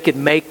so that they could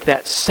make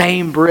that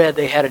same bread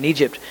they had in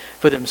Egypt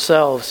for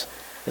themselves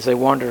as they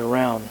wandered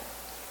around.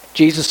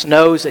 Jesus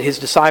knows that His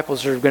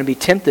disciples are going to be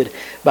tempted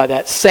by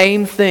that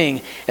same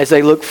thing as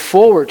they look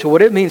forward to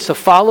what it means to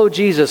follow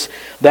Jesus,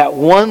 that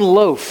one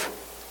loaf.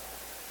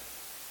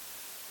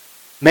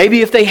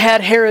 Maybe if they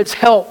had Herod's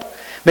help,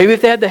 maybe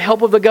if they had the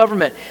help of the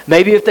government,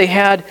 maybe if they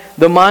had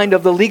the mind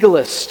of the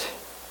legalist,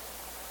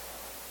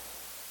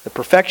 the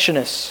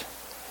perfectionist.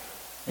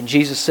 And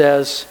Jesus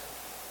says,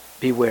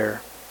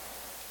 beware.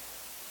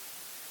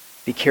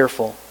 Be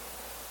careful.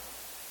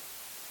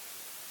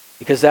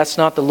 Because that's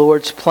not the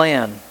Lord's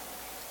plan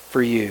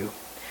for you.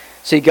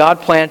 See, God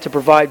planned to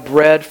provide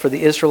bread for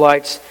the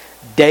Israelites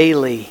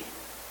daily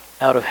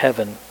out of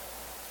heaven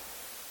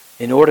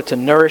in order to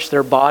nourish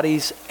their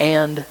bodies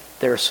and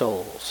their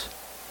souls.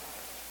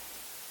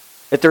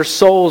 That their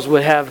souls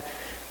would have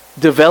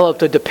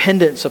developed a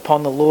dependence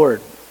upon the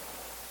Lord.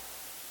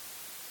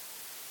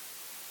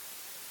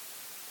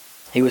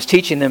 He was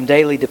teaching them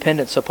daily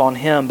dependence upon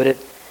Him, but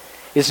it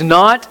is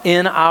not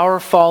in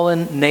our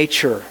fallen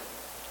nature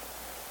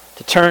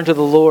to turn to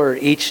the Lord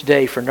each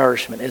day for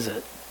nourishment, is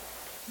it?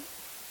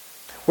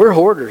 We're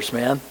hoarders,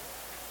 man.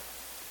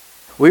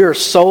 We are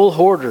soul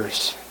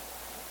hoarders.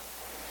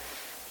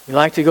 We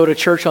like to go to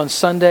church on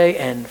Sunday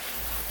and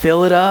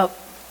fill it up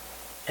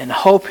and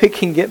hope it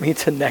can get me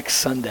to next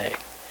Sunday.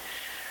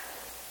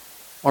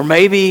 Or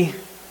maybe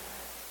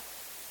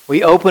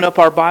we open up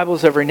our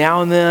Bibles every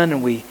now and then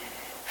and we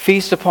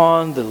feast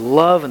upon the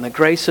love and the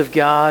grace of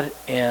God,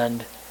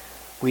 and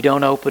we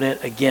don't open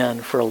it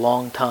again for a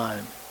long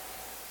time.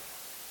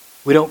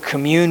 We don't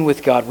commune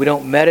with God. We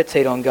don't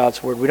meditate on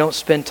God's Word. We don't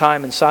spend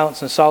time in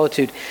silence and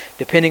solitude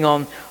depending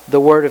on the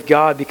Word of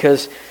God,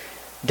 because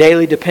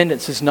daily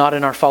dependence is not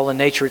in our fallen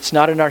nature. It's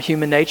not in our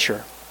human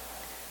nature.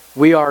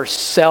 We are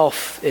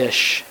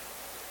selfish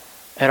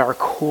at our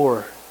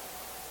core.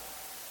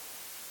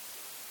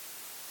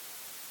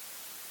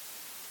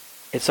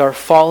 It's our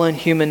fallen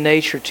human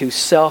nature to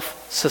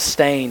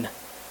self-sustain,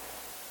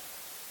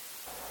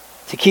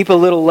 to keep a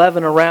little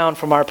leaven around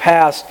from our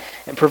past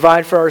and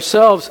provide for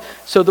ourselves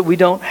so that we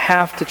don't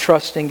have to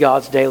trust in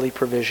God's daily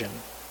provision.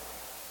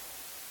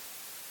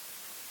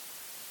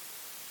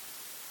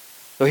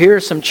 So here are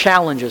some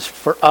challenges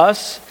for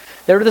us.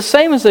 They're the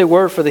same as they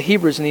were for the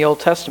Hebrews in the Old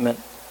Testament.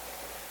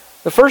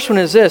 The first one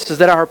is this, is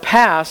that our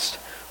past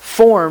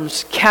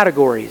forms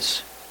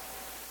categories.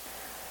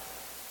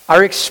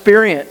 Our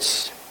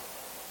experience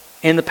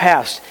in the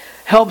past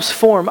helps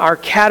form our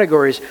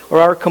categories or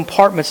our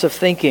compartments of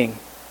thinking.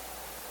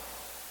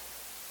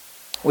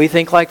 We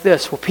think like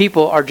this: well,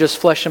 people are just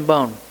flesh and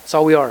bone. That's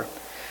all we are.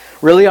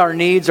 Really, our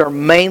needs are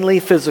mainly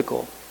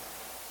physical.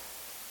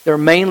 They're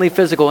mainly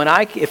physical. And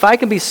if I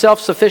can be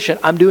self-sufficient,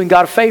 I'm doing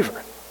God a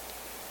favor.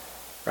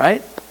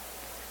 Right?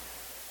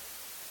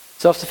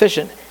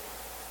 Self-sufficient.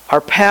 Our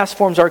past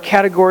forms our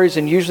categories,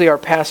 and usually our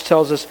past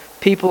tells us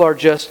people are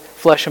just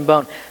flesh and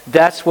bone.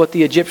 That's what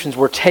the Egyptians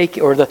were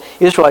taking, or the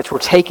Israelites were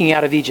taking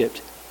out of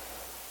Egypt.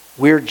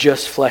 We're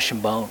just flesh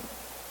and bone.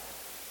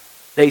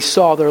 They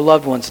saw their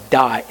loved ones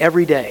die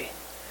every day.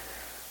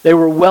 They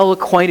were well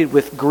acquainted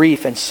with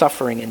grief and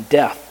suffering and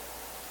death.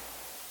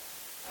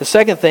 The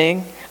second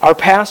thing, our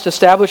past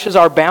establishes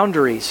our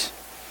boundaries.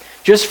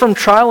 Just from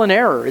trial and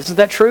error, isn't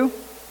that true?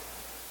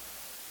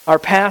 Our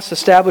past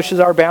establishes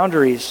our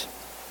boundaries.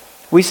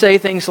 We say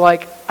things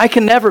like, I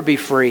can never be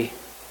free.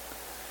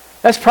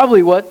 That's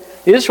probably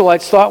what the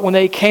Israelites thought when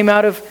they came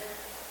out of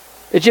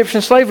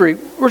Egyptian slavery.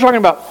 We're talking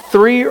about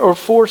 3 or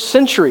 4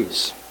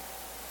 centuries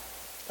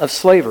of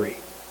slavery.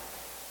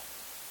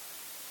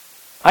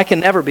 I can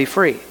never be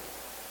free.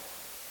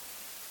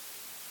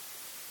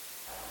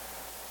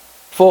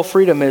 Full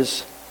freedom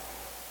is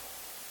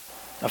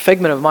a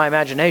figment of my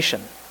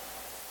imagination.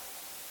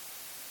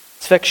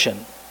 It's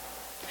fiction.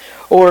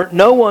 Or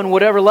no one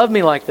would ever love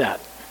me like that.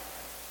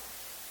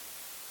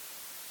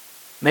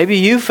 Maybe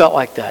you felt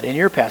like that in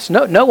your past.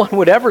 No one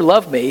would ever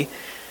love me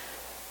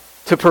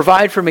to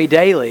provide for me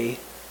daily,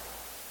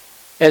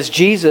 as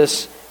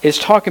Jesus is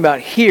talking about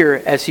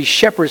here as he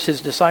shepherds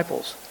his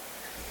disciples.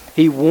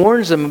 He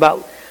warns them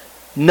about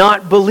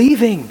not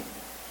believing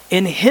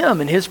in him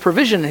and his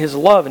provision and his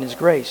love and his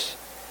grace.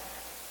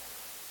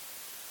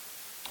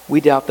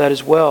 We doubt that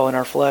as well in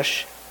our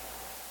flesh.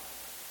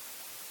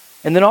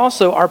 And then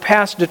also, our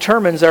past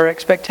determines our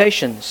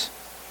expectations.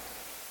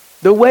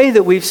 The way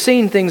that we've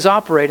seen things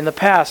operate in the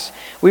past,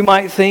 we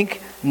might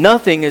think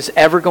nothing is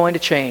ever going to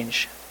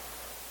change.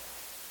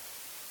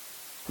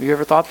 Have you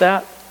ever thought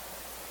that?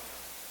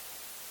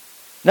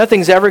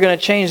 Nothing's ever going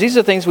to change. These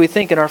are things we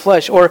think in our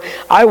flesh. Or,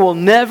 I will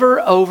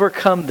never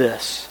overcome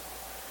this.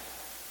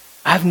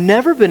 I've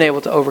never been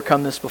able to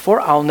overcome this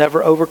before. I'll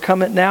never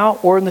overcome it now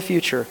or in the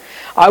future.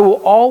 I will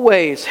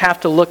always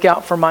have to look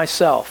out for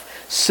myself.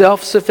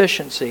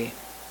 Self-sufficiency.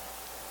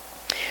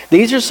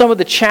 These are some of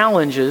the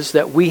challenges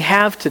that we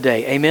have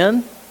today.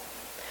 Amen?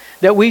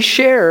 That we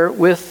share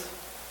with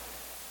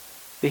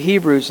the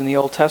Hebrews in the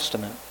Old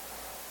Testament.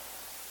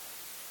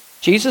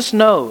 Jesus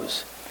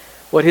knows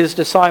what his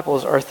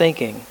disciples are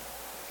thinking.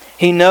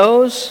 He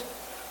knows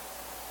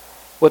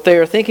what they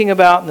are thinking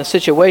about in the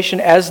situation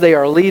as they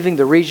are leaving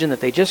the region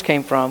that they just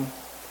came from.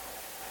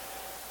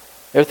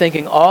 They're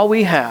thinking, all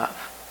we have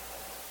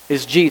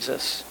is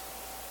Jesus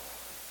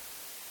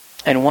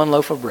and one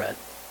loaf of bread.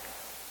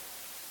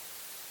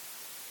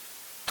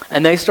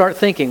 And they start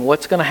thinking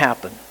what's going to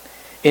happen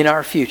in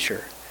our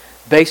future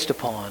based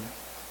upon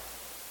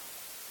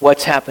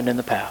what's happened in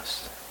the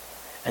past.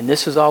 And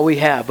this is all we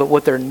have. But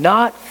what they're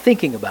not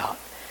thinking about,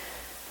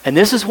 and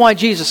this is why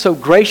Jesus so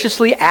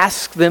graciously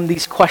asks them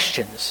these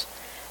questions.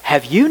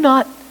 Have you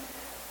not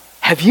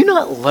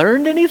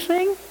learned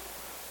anything?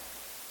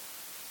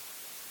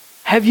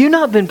 Have you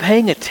not been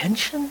paying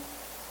attention?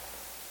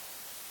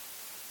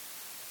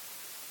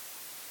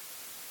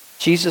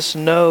 Jesus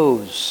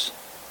knows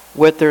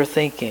what they're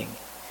thinking.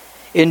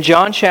 In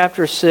John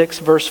chapter 6,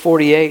 verse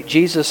 48,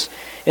 Jesus,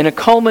 in a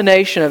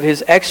culmination of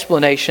his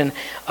explanation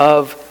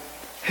of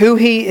who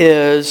he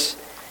is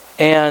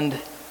and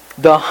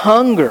the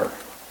hunger,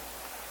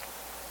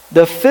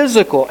 the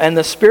physical and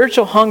the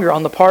spiritual hunger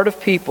on the part of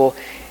people,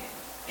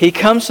 he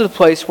comes to the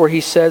place where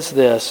he says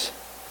this,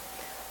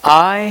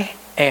 I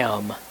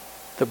am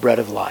the bread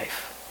of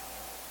life.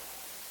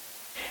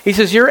 He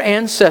says, your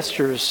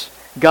ancestors,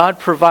 God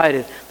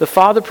provided, the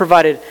Father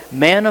provided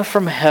manna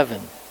from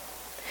heaven.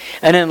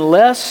 And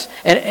unless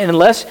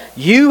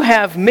you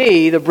have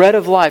me, the bread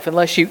of life,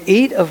 unless you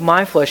eat of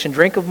my flesh and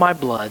drink of my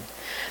blood,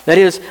 that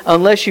is,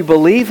 unless you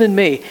believe in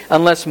me,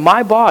 unless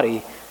my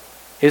body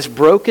is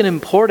broken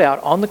and poured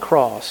out on the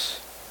cross,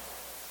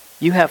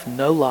 you have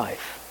no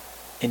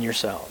life in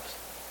yourselves.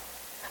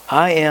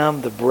 I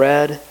am the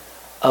bread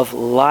of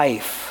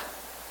life.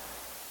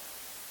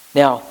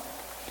 Now,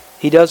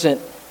 he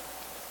doesn't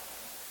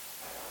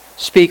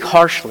speak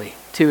harshly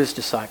to his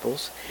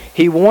disciples.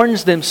 He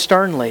warns them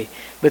sternly,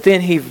 but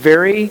then he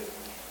very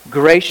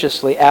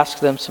graciously asks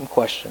them some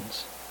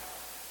questions.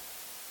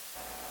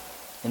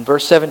 In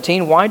verse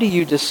 17, why do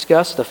you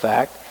discuss the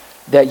fact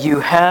that you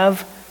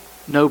have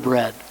no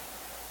bread?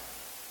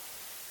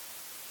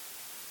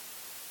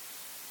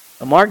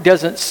 Now, Mark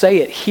doesn't say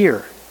it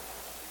here,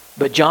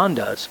 but John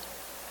does.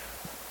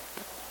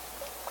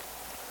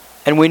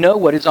 And we know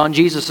what is on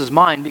Jesus'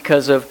 mind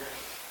because of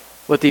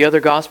what the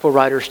other gospel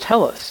writers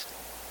tell us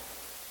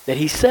that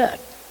he said.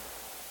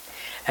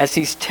 As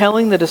he's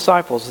telling the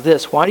disciples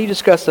this, why do you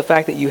discuss the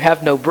fact that you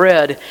have no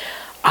bread?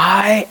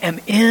 I am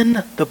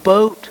in the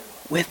boat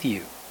with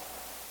you.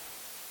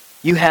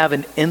 You have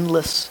an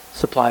endless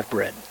supply of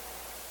bread.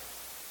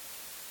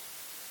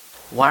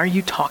 Why are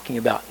you talking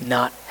about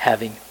not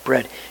having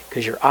bread?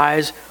 Because your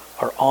eyes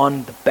are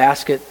on the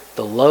basket,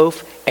 the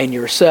loaf, and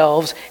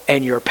yourselves,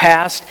 and your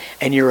past,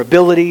 and your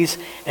abilities,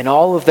 and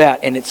all of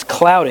that, and it's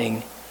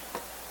clouding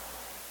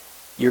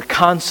your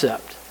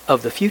concept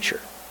of the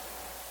future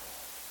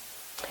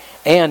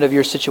and of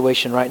your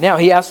situation right now.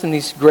 He asked them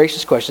these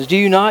gracious questions. Do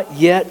you not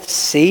yet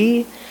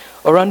see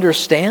or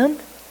understand?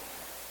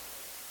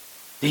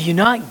 Do you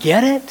not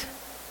get it?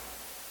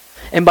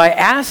 And by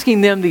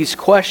asking them these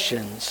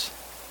questions,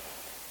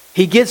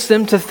 he gets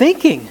them to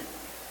thinking.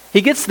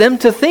 He gets them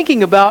to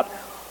thinking about,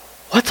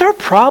 what's our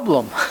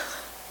problem?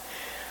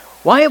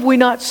 Why have we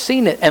not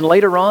seen it? And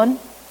later on,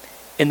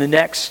 in the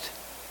next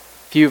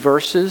few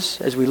verses,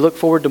 as we look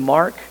forward to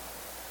Mark,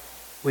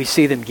 we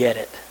see them get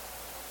it.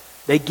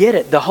 They get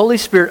it. The Holy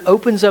Spirit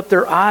opens up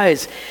their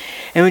eyes.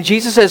 And when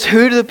Jesus says,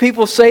 who do the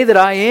people say that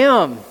I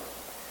am?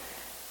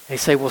 They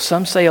say, well,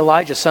 some say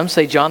Elijah, some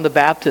say John the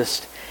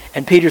Baptist.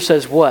 And Peter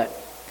says what?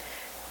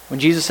 When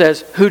Jesus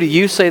says, who do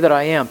you say that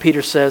I am?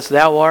 Peter says,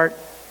 thou art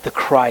the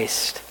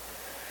Christ,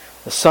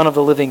 the Son of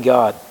the living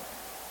God.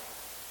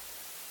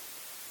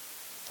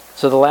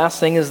 So the last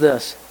thing is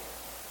this.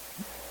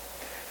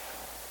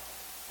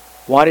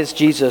 Why does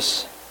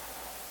Jesus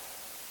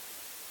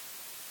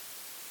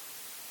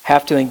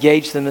have to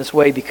engage them this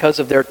way? Because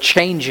of their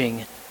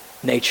changing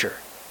nature.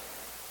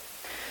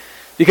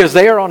 Because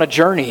they are on a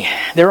journey.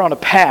 They're on a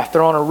path.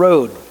 They're on a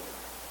road.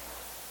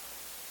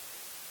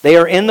 They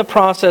are in the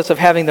process of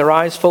having their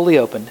eyes fully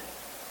opened.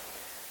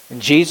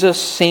 And Jesus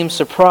seems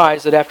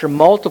surprised that after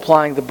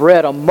multiplying the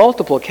bread on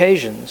multiple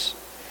occasions,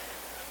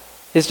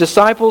 his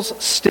disciples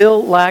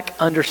still lack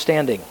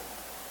understanding.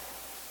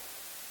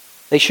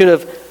 They should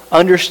have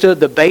understood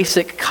the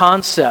basic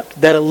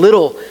concept that a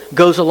little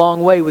goes a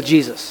long way with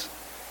Jesus.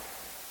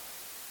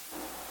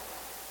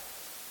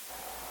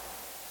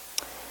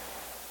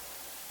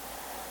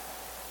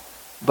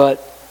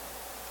 But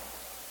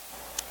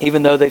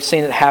even though they've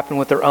seen it happen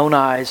with their own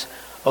eyes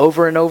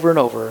over and over and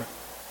over,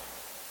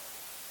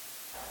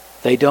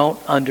 they don't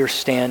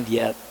understand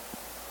yet.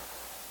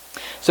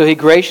 So he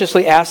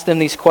graciously asked them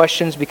these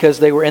questions because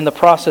they were in the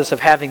process of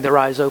having their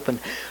eyes open.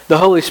 The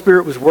Holy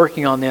Spirit was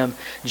working on them.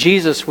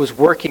 Jesus was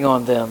working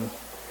on them.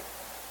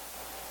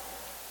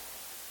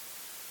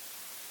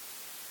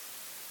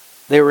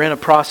 They were in a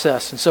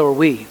process, and so are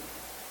we.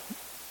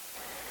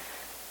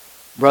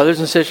 Brothers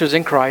and sisters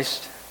in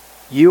Christ,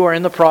 you are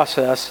in the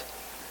process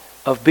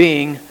of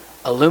being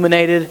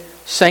illuminated,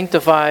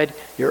 sanctified,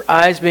 your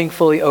eyes being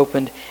fully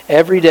opened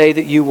every day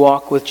that you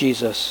walk with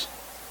Jesus.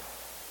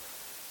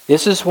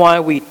 This is why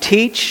we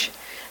teach,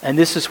 and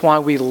this is why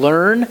we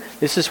learn.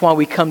 This is why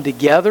we come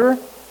together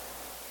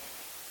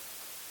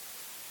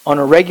on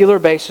a regular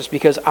basis,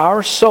 because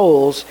our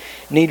souls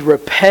need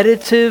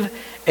repetitive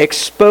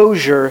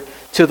exposure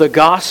to the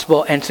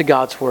gospel and to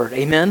God's word.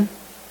 Amen?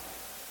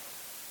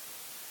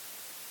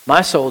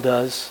 My soul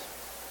does.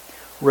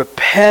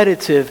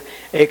 Repetitive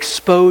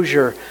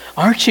exposure.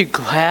 Aren't you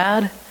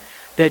glad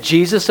that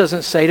Jesus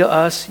doesn't say to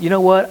us, you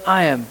know what,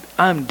 I'm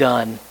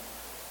done.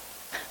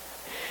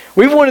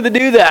 We've wanted to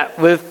do that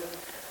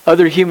with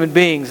other human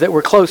beings that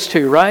we're close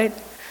to, right?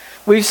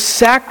 We've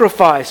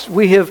sacrificed,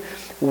 we have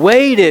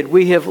waited,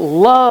 we have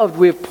loved,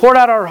 we have poured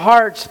out our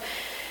hearts,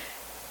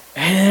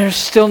 and they're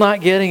still not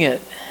getting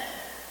it.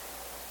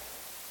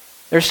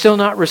 They're still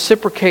not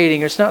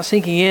reciprocating, it's not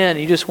sinking in.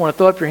 You just want to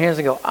throw up your hands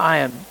and go,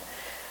 I'm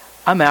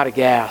out of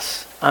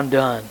gas. I'm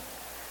done.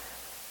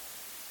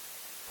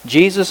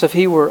 Jesus, if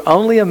he were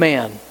only a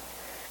man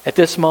at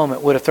this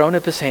moment, would have thrown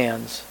up his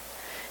hands.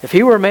 If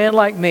he were a man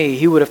like me,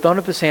 he would have thrown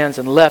up his hands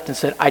and left and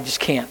said, I just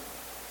can't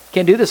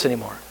do this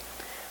anymore.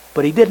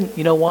 But he didn't.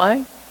 You know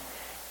why?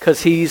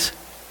 Because he's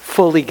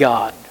fully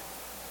God.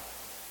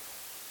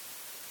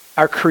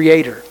 Our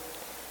Creator.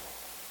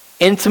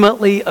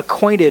 Intimately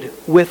acquainted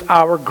with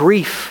our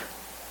grief.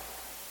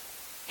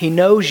 He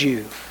knows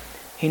you.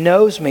 He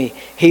knows me.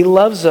 He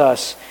loves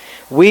us.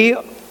 We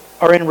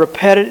are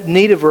in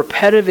need of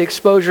repetitive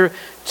exposure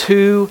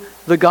to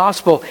the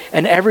gospel.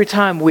 And every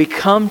time we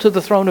come to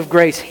the throne of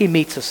grace, he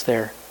meets us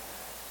there.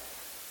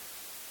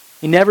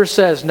 He never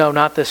says, no,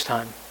 not this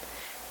time.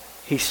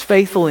 He's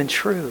faithful and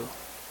true.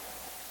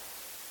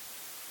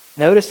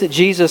 Notice that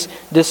Jesus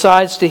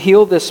decides to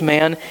heal this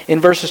man in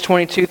verses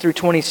 22 through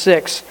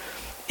 26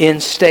 in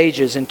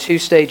two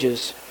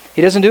stages.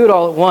 He doesn't do it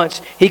all at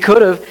once. He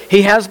could have.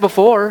 He has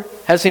before.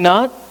 Has he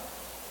not?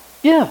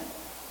 Yeah.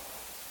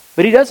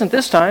 But he doesn't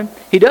this time.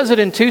 He does it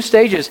in 2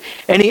 stages.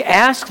 And he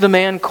asks the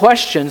man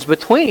questions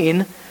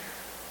between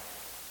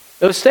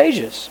those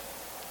stages.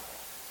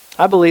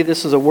 I believe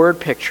this is a word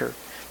picture.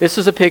 This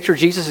is a picture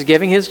Jesus is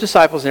giving his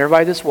disciples and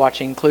everybody that's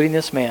watching, including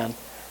this man,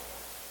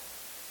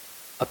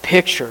 a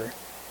picture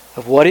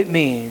of what it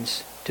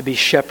means to be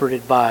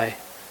shepherded by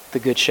the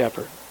Good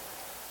Shepherd.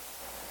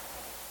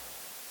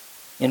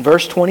 In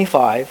verse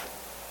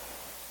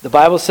 25, the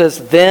Bible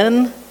says,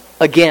 then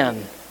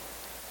again.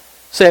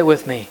 Say it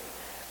with me.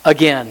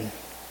 Again.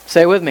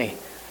 Say it with me.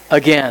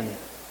 Again.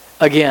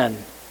 Again.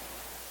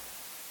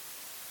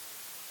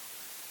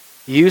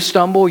 You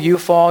stumble, you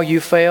fall, you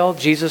fail,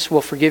 Jesus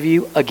will forgive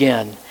you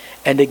again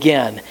and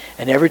again.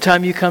 And every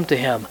time you come to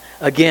him,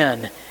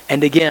 again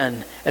and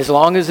again, as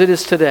long as it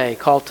is today,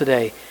 called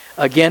today,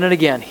 again and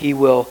again, he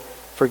will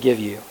forgive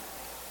you.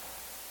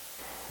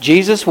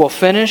 Jesus will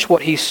finish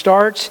what he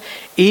starts,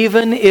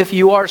 even if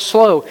you are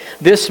slow.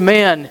 This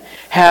man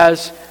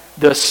has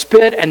the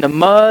spit and the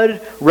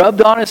mud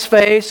rubbed on his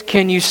face.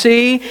 Can you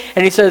see?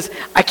 And he says,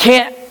 I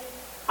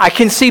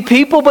can see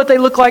people, but they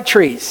look like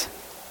trees.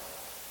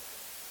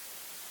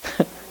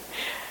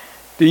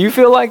 Do you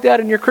feel like that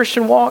in your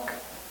Christian walk?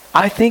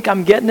 I think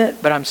I'm getting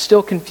it, but I'm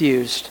still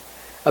confused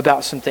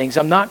about some things.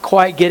 I'm not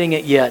quite getting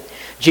it yet.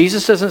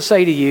 Jesus doesn't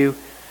say to you,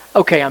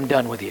 okay, I'm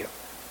done with you.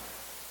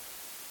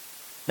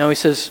 No, he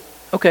says,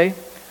 okay,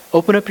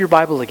 open up your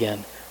Bible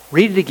again.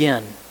 Read it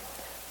again.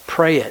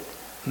 Pray it.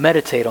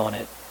 Meditate on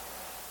it.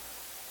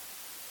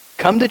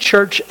 Come to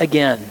church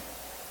again.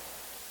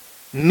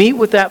 Meet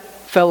with that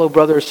fellow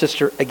brother or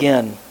sister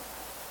again.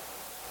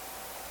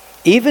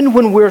 Even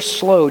when we're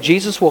slow,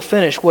 Jesus will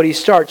finish what he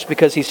starts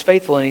because he's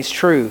faithful and he's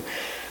true.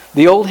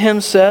 The old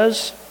hymn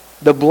says,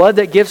 the blood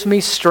that gives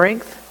me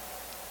strength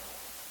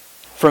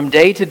from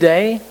day to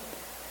day,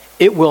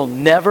 it will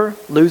never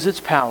lose its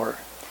power.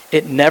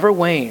 It never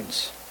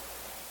wanes.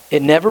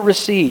 It never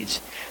recedes.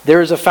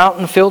 There is a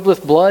fountain filled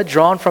with blood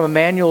drawn from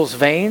Emmanuel's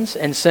veins,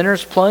 and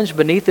sinners plunged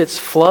beneath its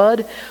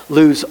flood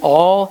lose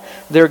all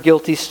their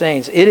guilty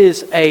stains. It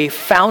is a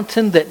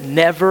fountain that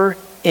never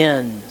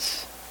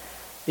ends.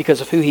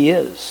 because of who He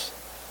is.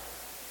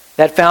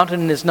 That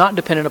fountain is not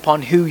dependent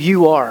upon who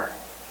you are.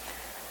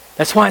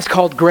 That's why it's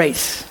called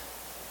grace.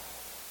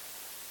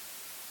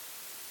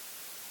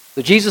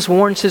 So Jesus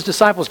warns His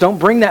disciples, don't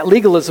bring that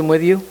legalism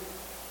with you.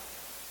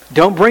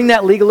 Don't bring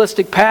that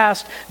legalistic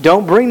past.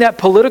 Don't bring that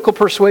political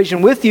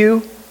persuasion with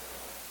you.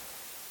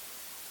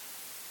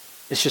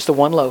 It's just the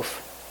one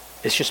loaf.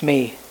 It's just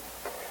me.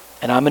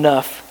 And I'm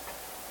enough.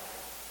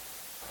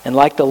 And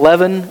like the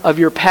leaven of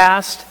your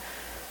past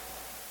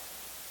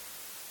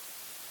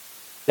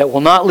that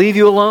will not leave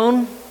you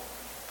alone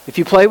if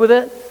you play with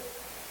it,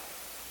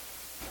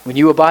 when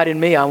you abide in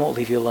me, I won't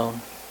leave you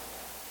alone.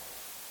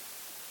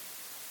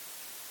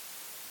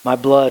 My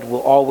blood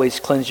will always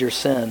cleanse your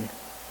sin.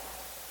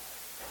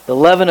 The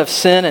leaven of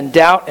sin and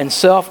doubt and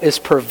self is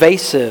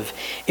pervasive.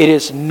 It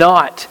is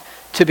not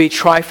to be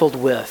trifled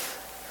with.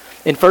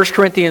 In 1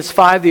 Corinthians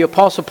 5, the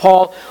Apostle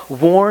Paul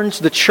warns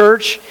the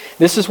church.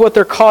 This is what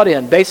they're caught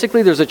in.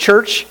 Basically, there's a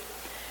church.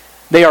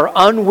 They are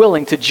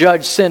unwilling to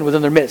judge sin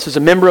within their midst. There's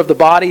a member of the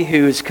body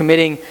who is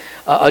committing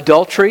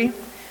adultery,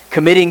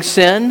 committing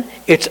sin.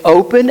 It's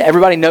open.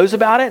 Everybody knows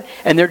about it.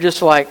 And they're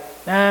just like,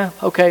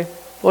 okay,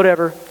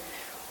 whatever.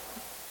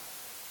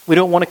 We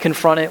don't want to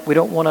confront it. We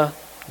don't want to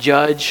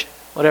judge,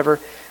 whatever.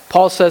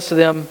 Paul says to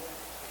them,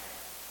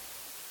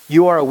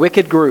 you are a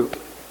wicked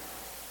group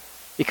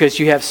because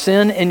you have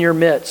sin in your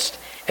midst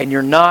and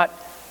you're not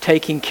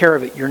taking care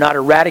of it. You're not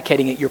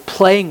eradicating it. You're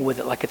playing with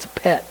it like it's a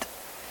pet.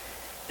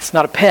 It's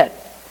not a pet.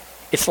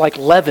 It's like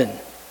leaven.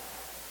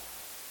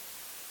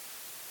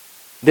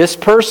 This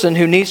person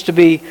who needs to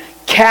be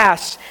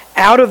cast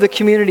out of the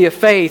community of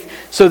faith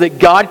so that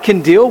God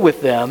can deal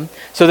with them,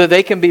 so that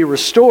they can be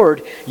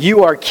restored,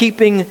 you are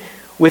keeping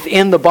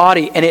within the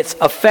body, and it's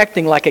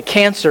affecting like a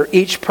cancer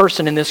each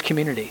person in this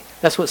community.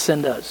 That's what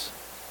sin does.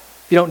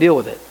 If you don't deal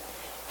with it,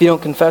 if you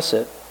don't confess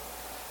it.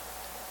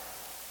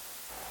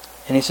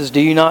 And he says,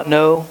 do you not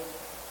know?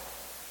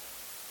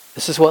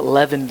 This is what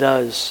leaven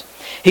does.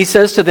 He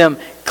says to them,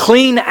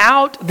 clean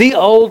out the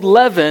old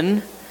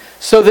leaven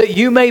so that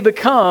you may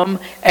become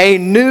a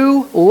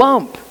new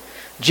lump.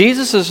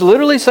 Jesus is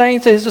literally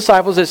saying to His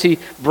disciples as He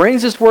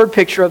brings this word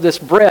picture of this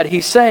bread,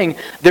 He's saying,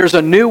 there's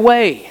a new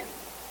way.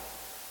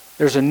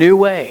 There's a new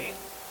way.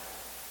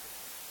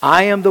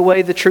 I am the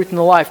way, the truth, and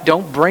the life.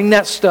 Don't bring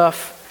that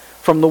stuff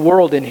from the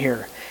world in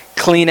here.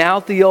 Clean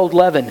out the old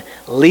leaven.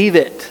 Leave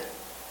it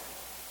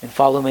and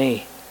follow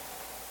me.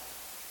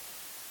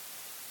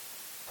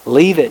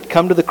 Leave it.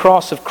 Come to the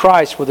cross of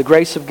Christ where the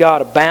grace of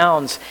God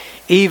abounds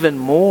even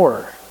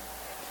more.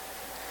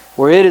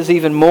 Where it is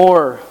even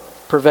more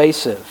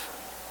pervasive.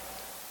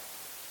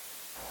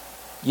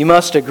 You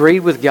must agree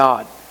with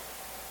God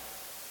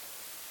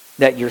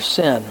that your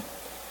sin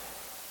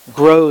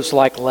grows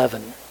like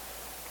leaven.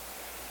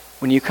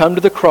 When you come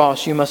to the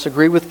cross, you must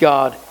agree with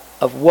God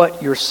of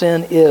what your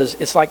sin is.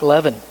 It's like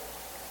leaven.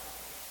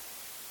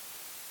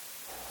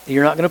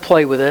 You're not going to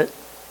play with it.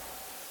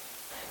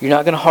 You're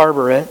not going to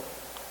harbor it.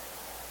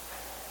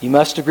 You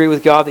must agree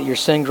with God that your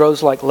sin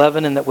grows like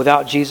leaven and that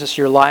without Jesus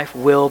your life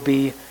will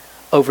be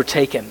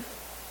overtaken.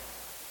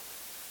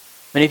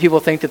 Many people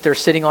think that they're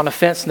sitting on a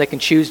fence and they can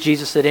choose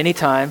Jesus at any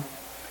time.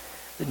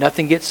 That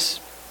nothing gets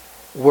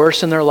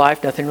worse in their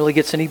life. Nothing really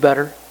gets any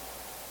better.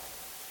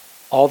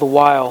 All the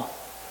while,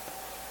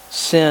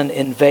 sin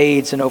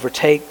invades and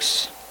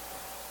overtakes.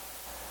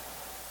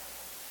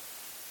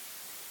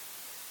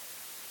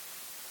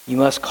 You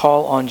must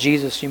call on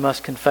Jesus. You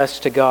must confess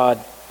to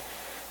God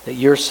that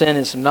your sin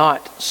is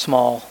not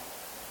small.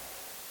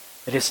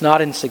 That it's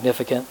not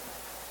insignificant.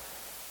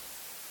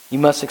 You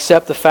must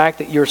accept the fact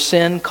that your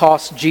sin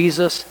cost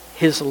Jesus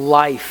His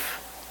life.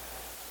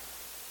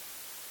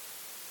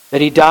 That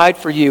He died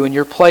for you in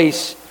your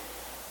place,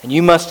 and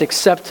you must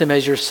accept Him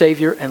as your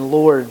Savior and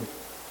Lord.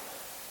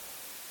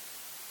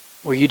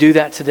 Will you do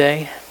that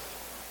today?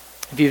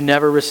 If you've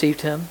never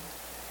received Him,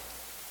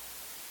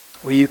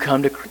 will you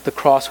come to the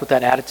cross with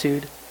that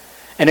attitude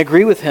and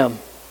agree with Him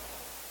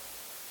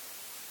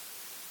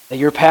that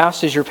your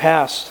past is your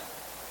past?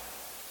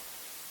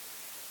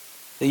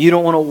 That you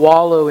don't want to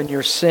wallow in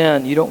your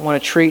sin. You don't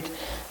want to treat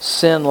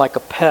sin like a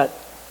pet.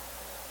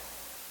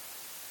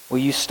 Will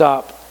you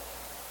stop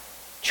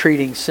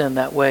treating sin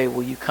that way?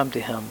 Will you come to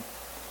Him?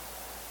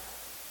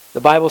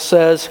 The Bible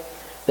says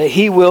that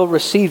He will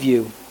receive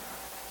you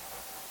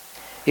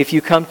if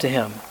you come to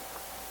Him.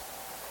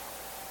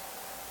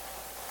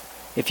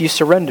 If you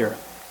surrender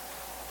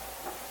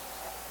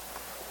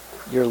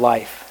your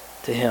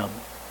life to Him.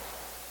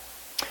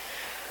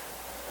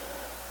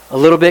 A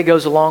little bit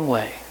goes a long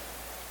way.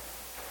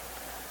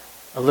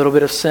 A little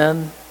bit of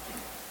sin,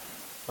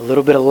 a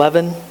little bit of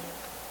leaven.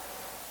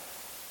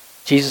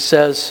 Jesus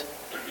says,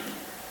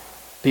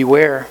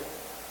 beware.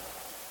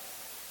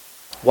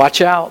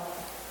 Watch out.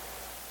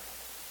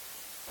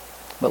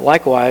 But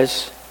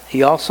likewise,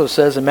 He also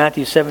says in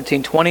Matthew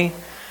 17:20,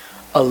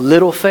 a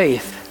little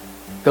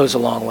faith goes a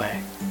long way.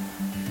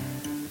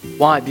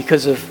 Why?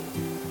 Because of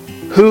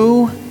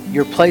who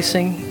you're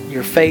placing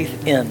your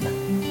faith in.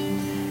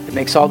 It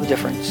makes all the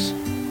difference.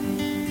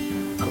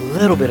 A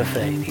little bit of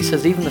faith. He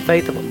says even the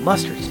faith of a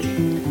mustard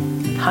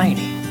seed,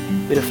 tiny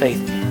bit of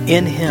faith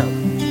in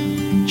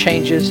Him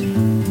changes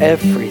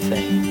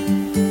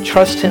everything.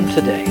 Trust Him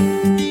today.